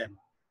is still there.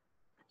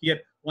 Here,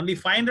 only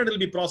 500 will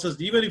be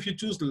processed, even if you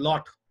choose a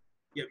lot.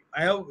 Yeah,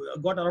 I have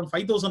got around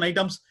 5,000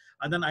 items,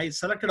 and then I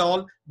selected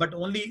all, but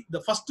only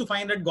the first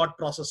 500 got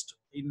processed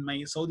in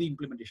my Saudi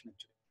implementation.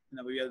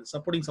 Actually, we are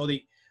supporting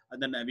Saudi,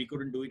 and then we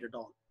couldn't do it at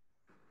all.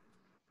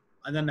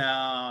 And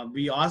then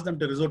we asked them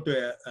to resort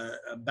to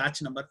a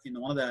batch number in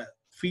one of the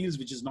fields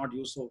which is not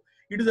used. So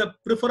it is a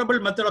preferable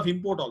method of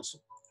import also.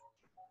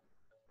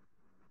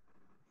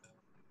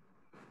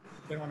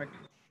 Click on it.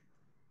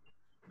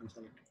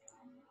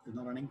 It's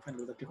not running. Fine,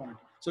 click on it.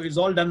 So it's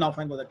all done now.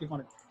 Fine, click on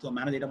it. So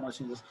manage item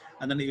changes,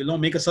 and then you will now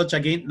make a search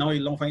again. Now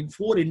you'll now find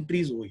 4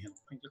 entries over here.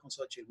 Fine, click on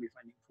search. You'll be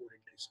finding 4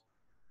 entries.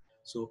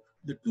 So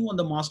the 2 on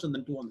the master and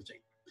then 2 on the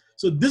child.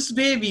 So this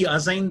way we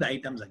assign the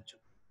items actually.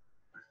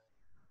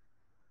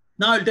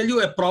 Now I'll tell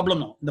you a problem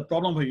now. The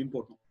problem of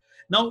import now.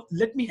 Now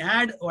let me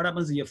add what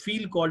happens is a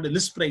field called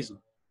list price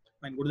now.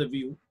 Fine, go to the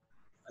view,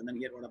 and then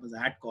here what happens?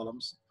 Add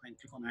columns. Fine,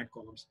 click on add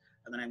columns,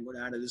 and then I'm going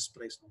to add a list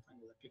price now. Fine,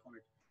 click on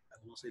it.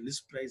 I'm going to say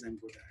list price. I'm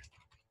going to add.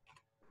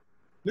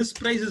 List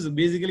price is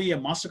basically a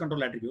master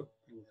control attribute.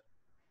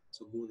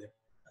 So go there.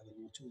 I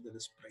will now choose the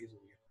list price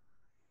over here.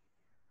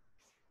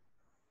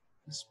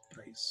 List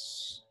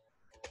price.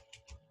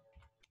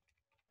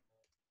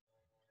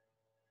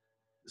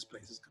 This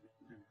price is coming.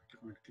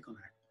 Click on it. Click on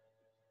add.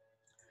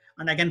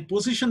 And I can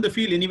position the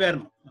field anywhere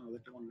now.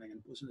 I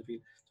can position the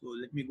field. So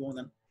let me go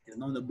then. It's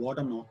now in the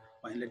bottom now.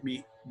 Fine, let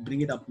me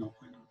bring it up now.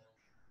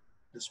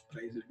 This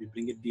price, let me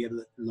bring it near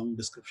the long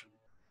description.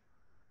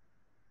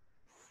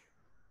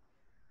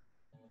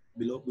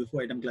 Below,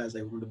 before item class,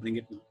 I want to bring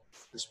it now.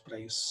 This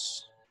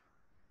price.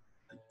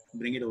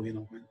 Bring it over here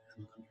now.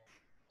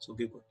 So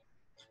okay, good.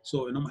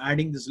 So I'm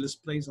adding this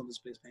list price on this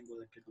place. Fine, go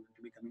click on it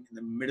to be coming in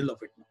the middle of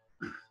it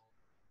now.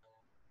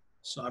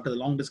 So after the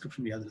long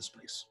description, we have the list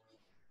price.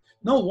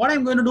 Now what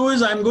I'm going to do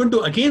is I'm going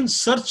to again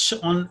search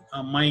on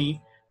my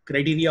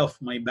criteria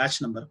of my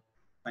batch number.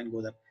 Fine,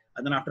 go there.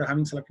 And then after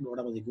having selected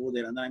whatever, they go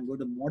there, and then I'm going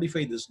to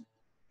modify this.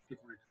 Click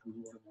on it. I'm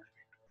going to modify it.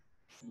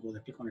 Go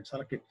there. Click on it.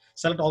 Select it.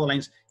 Select all the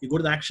lines. You go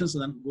to the actions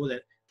and then go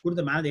there. Go to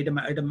the manage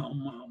item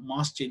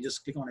mask changes.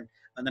 Click on it.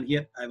 And then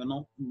here I will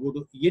now go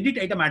to edit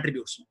item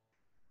attributes.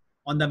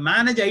 On the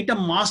manage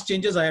item mask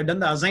changes, I have done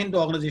the assign to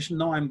organization.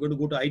 Now I'm going to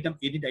go to item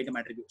edit item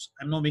attributes.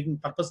 I'm now making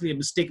purposely a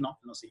mistake now.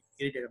 See,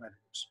 edit item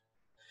attributes.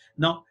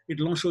 Now it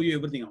will not show you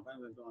everything.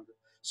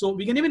 So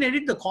we can even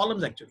edit the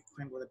columns actually.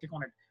 Click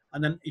on it.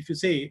 And then if you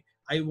say,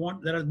 I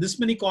want, there are this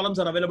many columns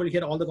are available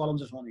here, all the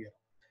columns are shown here.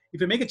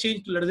 If you make a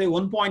change to, let us say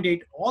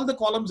 1.8, all the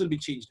columns will be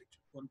changed.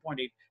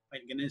 1.8,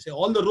 Right? Can I say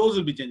all the rows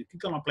will be changed?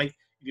 Click on apply.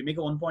 If you make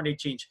a 1.8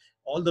 change,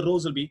 all the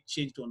rows will be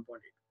changed to 1.8.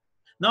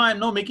 Now I'm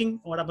now making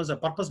what happens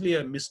purposely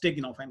a mistake.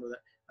 Fine with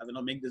that. I will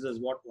now make this as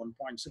what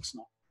 1.6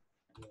 now.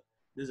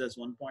 This is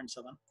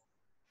 1.7.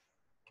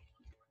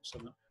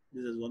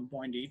 This is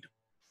 1.8.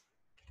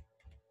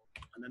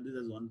 And then this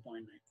is 1.9.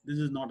 This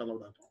is not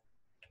allowed at all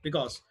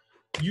because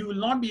you will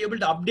not be able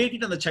to update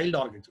it on the child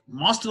org.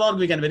 Master org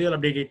we can very well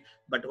update it,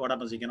 but what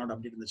happens you cannot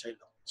update in the child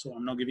org. So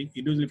I'm now giving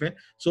individually fail.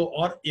 So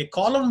or a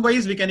column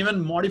wise we can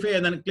even modify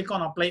and then click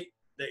on apply.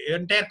 The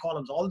entire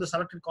columns, all the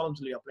selected columns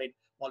will be applied,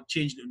 all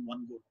changed in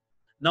one go.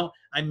 Now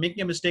I'm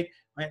making a mistake.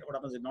 Right? What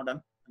happens is not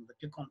done. And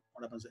click on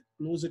what happens.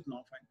 Close it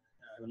now. Fine.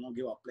 I will now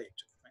give apply.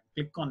 Fine.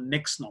 Click on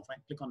next now.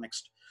 Fine. Click on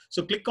next.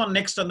 So click on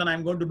next and then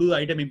I'm going to do the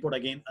item import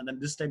again and then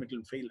this time it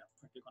will fail.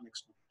 Click on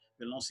next now.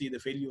 We'll now see the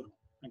failure now.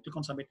 And click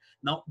on submit.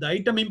 Now the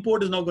item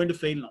import is now going to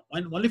fail now.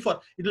 And only for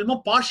it will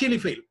not partially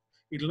fail.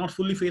 It will not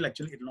fully fail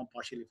actually. It will not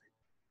partially fail.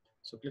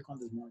 So click on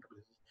this monitor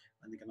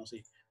and you can now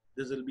see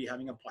this will be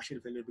having a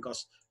partial failure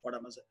because what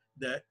happens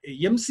the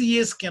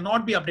MCAs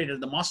cannot be updated.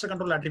 The master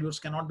control attributes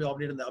cannot be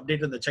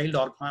updated in the child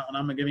org. And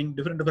I'm giving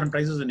different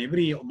prices in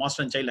every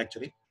master and child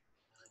actually.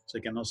 So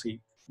you can now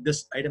see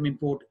this item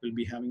import will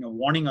be having a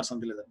warning or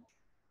something like that.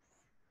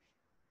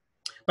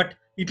 But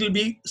it will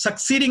be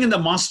succeeding in the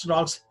master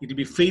orgs. It will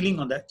be failing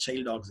on the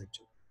child orgs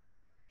actually.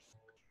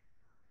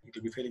 It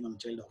will be failing on the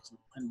child orgs.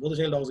 And both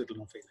the child orgs it will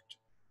not fail actually.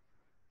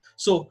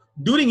 So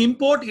during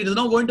import, it is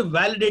now going to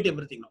validate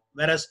everything now.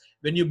 Whereas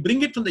when you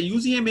bring it from the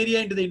UCM area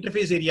into the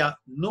interface area,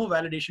 no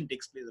validation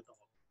takes place at all.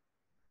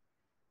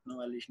 No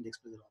validation takes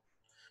place at all.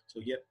 So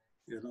here,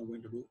 it is now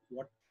going to do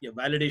what? A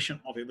validation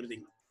of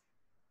everything now.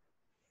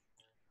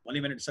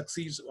 Only when it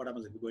succeeds, what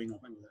happens if going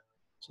off and with that.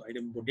 So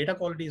item import data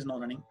quality is now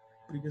running.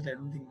 Previously, I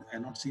don't think I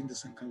have not seen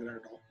this in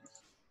Congress at all.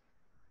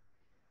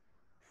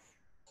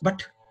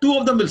 But two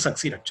of them will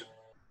succeed actually.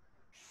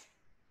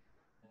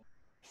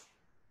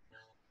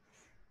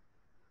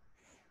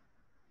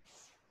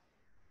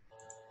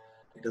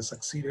 It has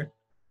succeeded.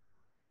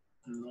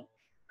 No,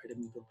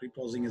 item import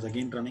pre-processing is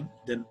again running.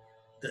 Then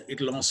it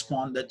will now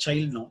spawn the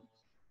child now.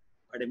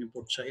 Item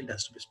import child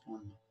has to be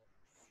spawned now.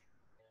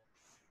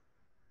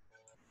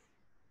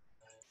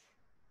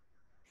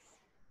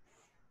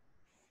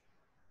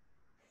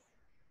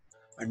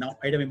 And now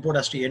item import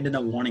has to end in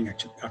a warning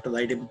actually. After the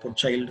item import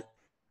child,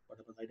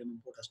 whatever the item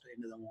import has to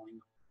end in a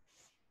warning.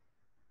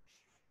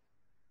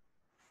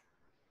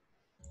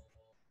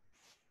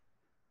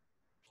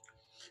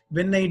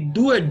 When I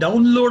do a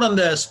download on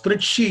the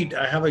spreadsheet,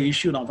 I have an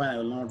issue now. I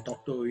will not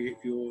talk to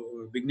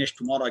you, Vignesh,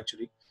 tomorrow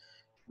actually.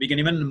 We can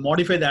even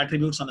modify the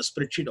attributes on the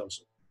spreadsheet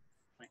also.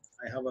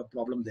 I have a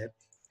problem there.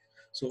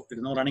 So it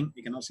is now running.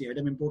 You can now see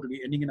item import will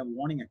be ending in a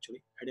warning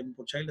actually. Item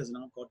import child has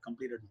now got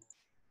completed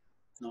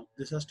now. Now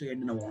this has to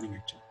end in a warning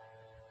actually.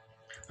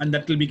 And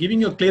that will be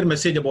giving you a clear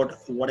message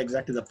about what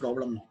exactly the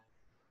problem now.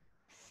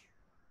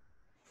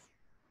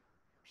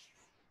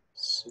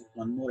 So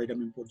one more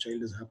item import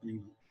child is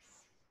happening now.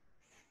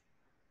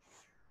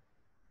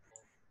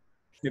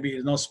 Maybe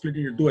it's now split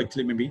into two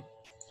actually, maybe.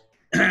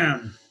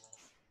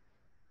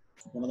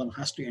 One of them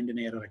has to end in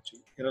error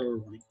actually. Error or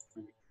warning.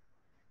 Maybe.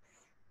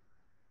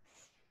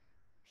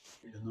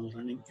 It is now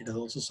running. It has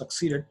also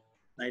succeeded.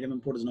 The item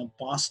import is now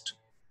passed.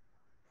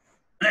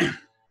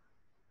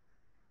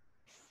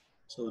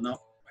 So now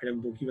item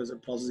import key as a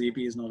process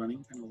API is now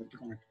running and we'll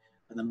click on it.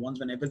 And then once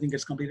when everything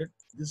gets completed,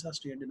 this has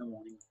to end in a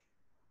warning.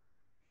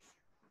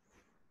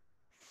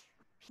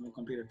 Now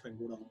completed, fine,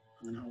 go down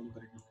and then have a look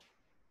at it now.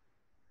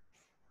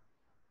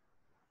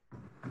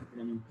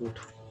 Item import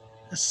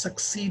has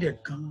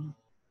succeeded. Come on.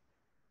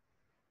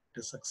 It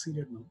has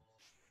succeeded now.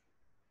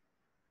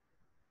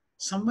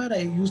 Somewhere I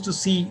used to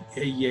see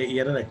a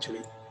error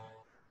actually.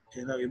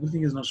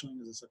 Everything is not showing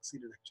as a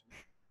succeeded actually.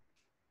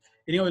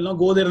 Anyway, we'll now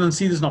go there and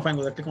see this now. Fine,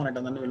 we'll click on it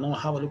and then we'll now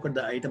have a look at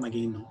the item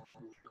again now.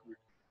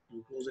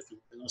 We'll close it now.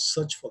 We'll now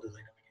search for this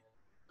item again.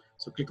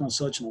 So click on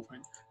search now.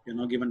 Fine. You're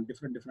now given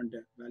different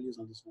values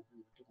on this now.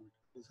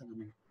 Click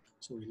on it.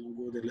 So we'll now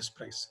go there list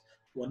price.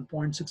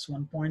 1.6,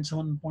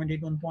 1.7,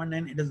 1.8,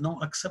 1.9. It has now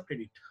accepted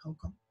it. How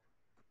come?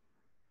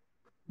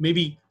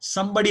 Maybe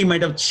somebody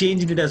might have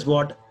changed it as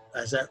what?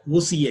 As a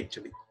OC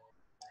actually.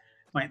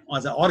 Fine.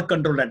 As an org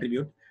control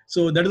attribute.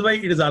 So that is why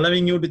it is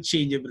allowing you to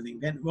change everything.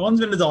 Then once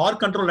when it is org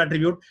control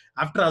attribute,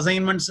 after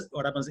assignments,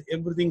 what happens?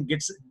 Everything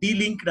gets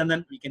delinked, and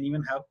then we can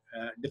even have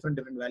different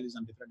values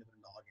on different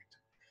org.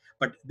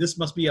 But this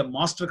must be a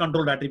master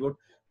control attribute.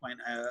 Fine.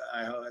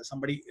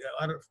 Somebody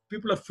or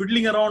people are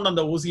fiddling around on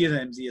the OCS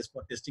and MCS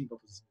for testing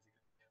purposes.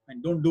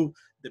 And don't do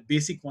the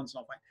basic ones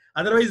now. Fine.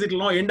 Otherwise, it will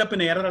now end up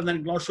in an error, and then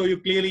it will now show you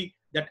clearly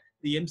that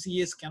the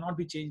MCS cannot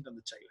be changed on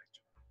the child.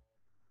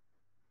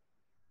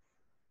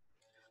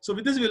 So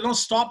with this, we will now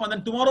stop, and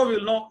then tomorrow we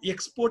will now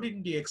export it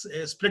into a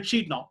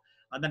spreadsheet now,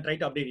 and then try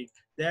to update it.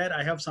 There,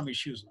 I have some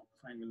issues now.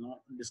 Fine, we'll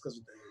now discuss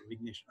with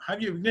Vignesh.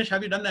 Vignesh,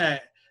 have you done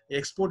the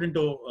export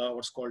into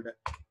what's called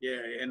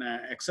in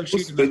an Excel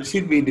sheet?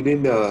 Spreadsheet, we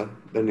didn't done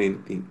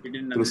anything. We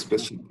didn't through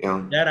spreadsheet.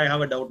 Yeah. There, I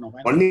have a doubt now.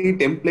 Fine. Only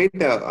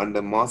template and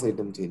the mass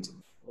item change.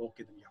 Okay.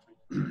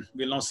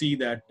 we'll now see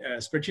that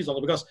spreadsheets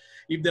also, because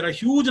if there are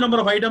huge number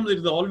of items, it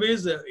is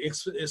always a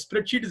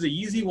spreadsheet is an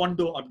easy one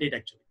to update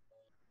actually.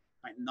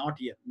 Not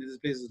here. This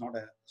place is not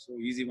a so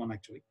easy one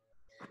actually.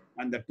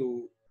 And that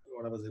too,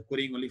 whatever the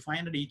querying only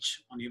 500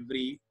 each on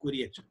every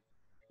query actually.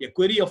 A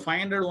query of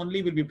 500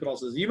 only will be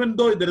processed. Even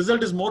though the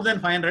result is more than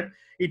 500,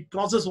 it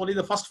processes only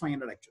the first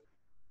 500 actually.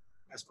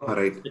 As far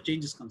as the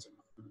change is concerned.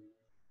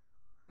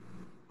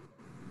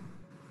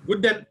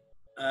 Good then.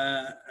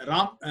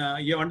 Ram,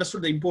 you have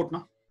understood the import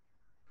now?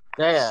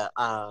 Yeah.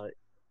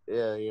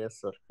 Yes,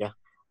 sir. Yeah.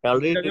 I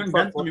already did for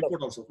done some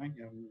import also. Fine.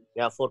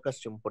 Yeah,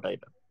 forecast import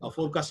item.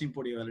 Forecast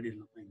import you already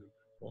done.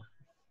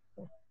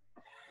 Yeah.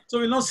 So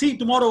we'll now see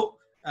tomorrow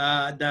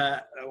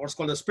the what's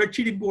called the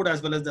spreadsheet import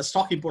as well as the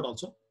stock import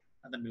also,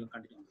 and then we'll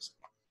continue on this.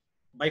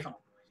 Bye for now.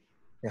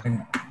 Yeah.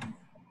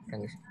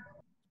 Thank you.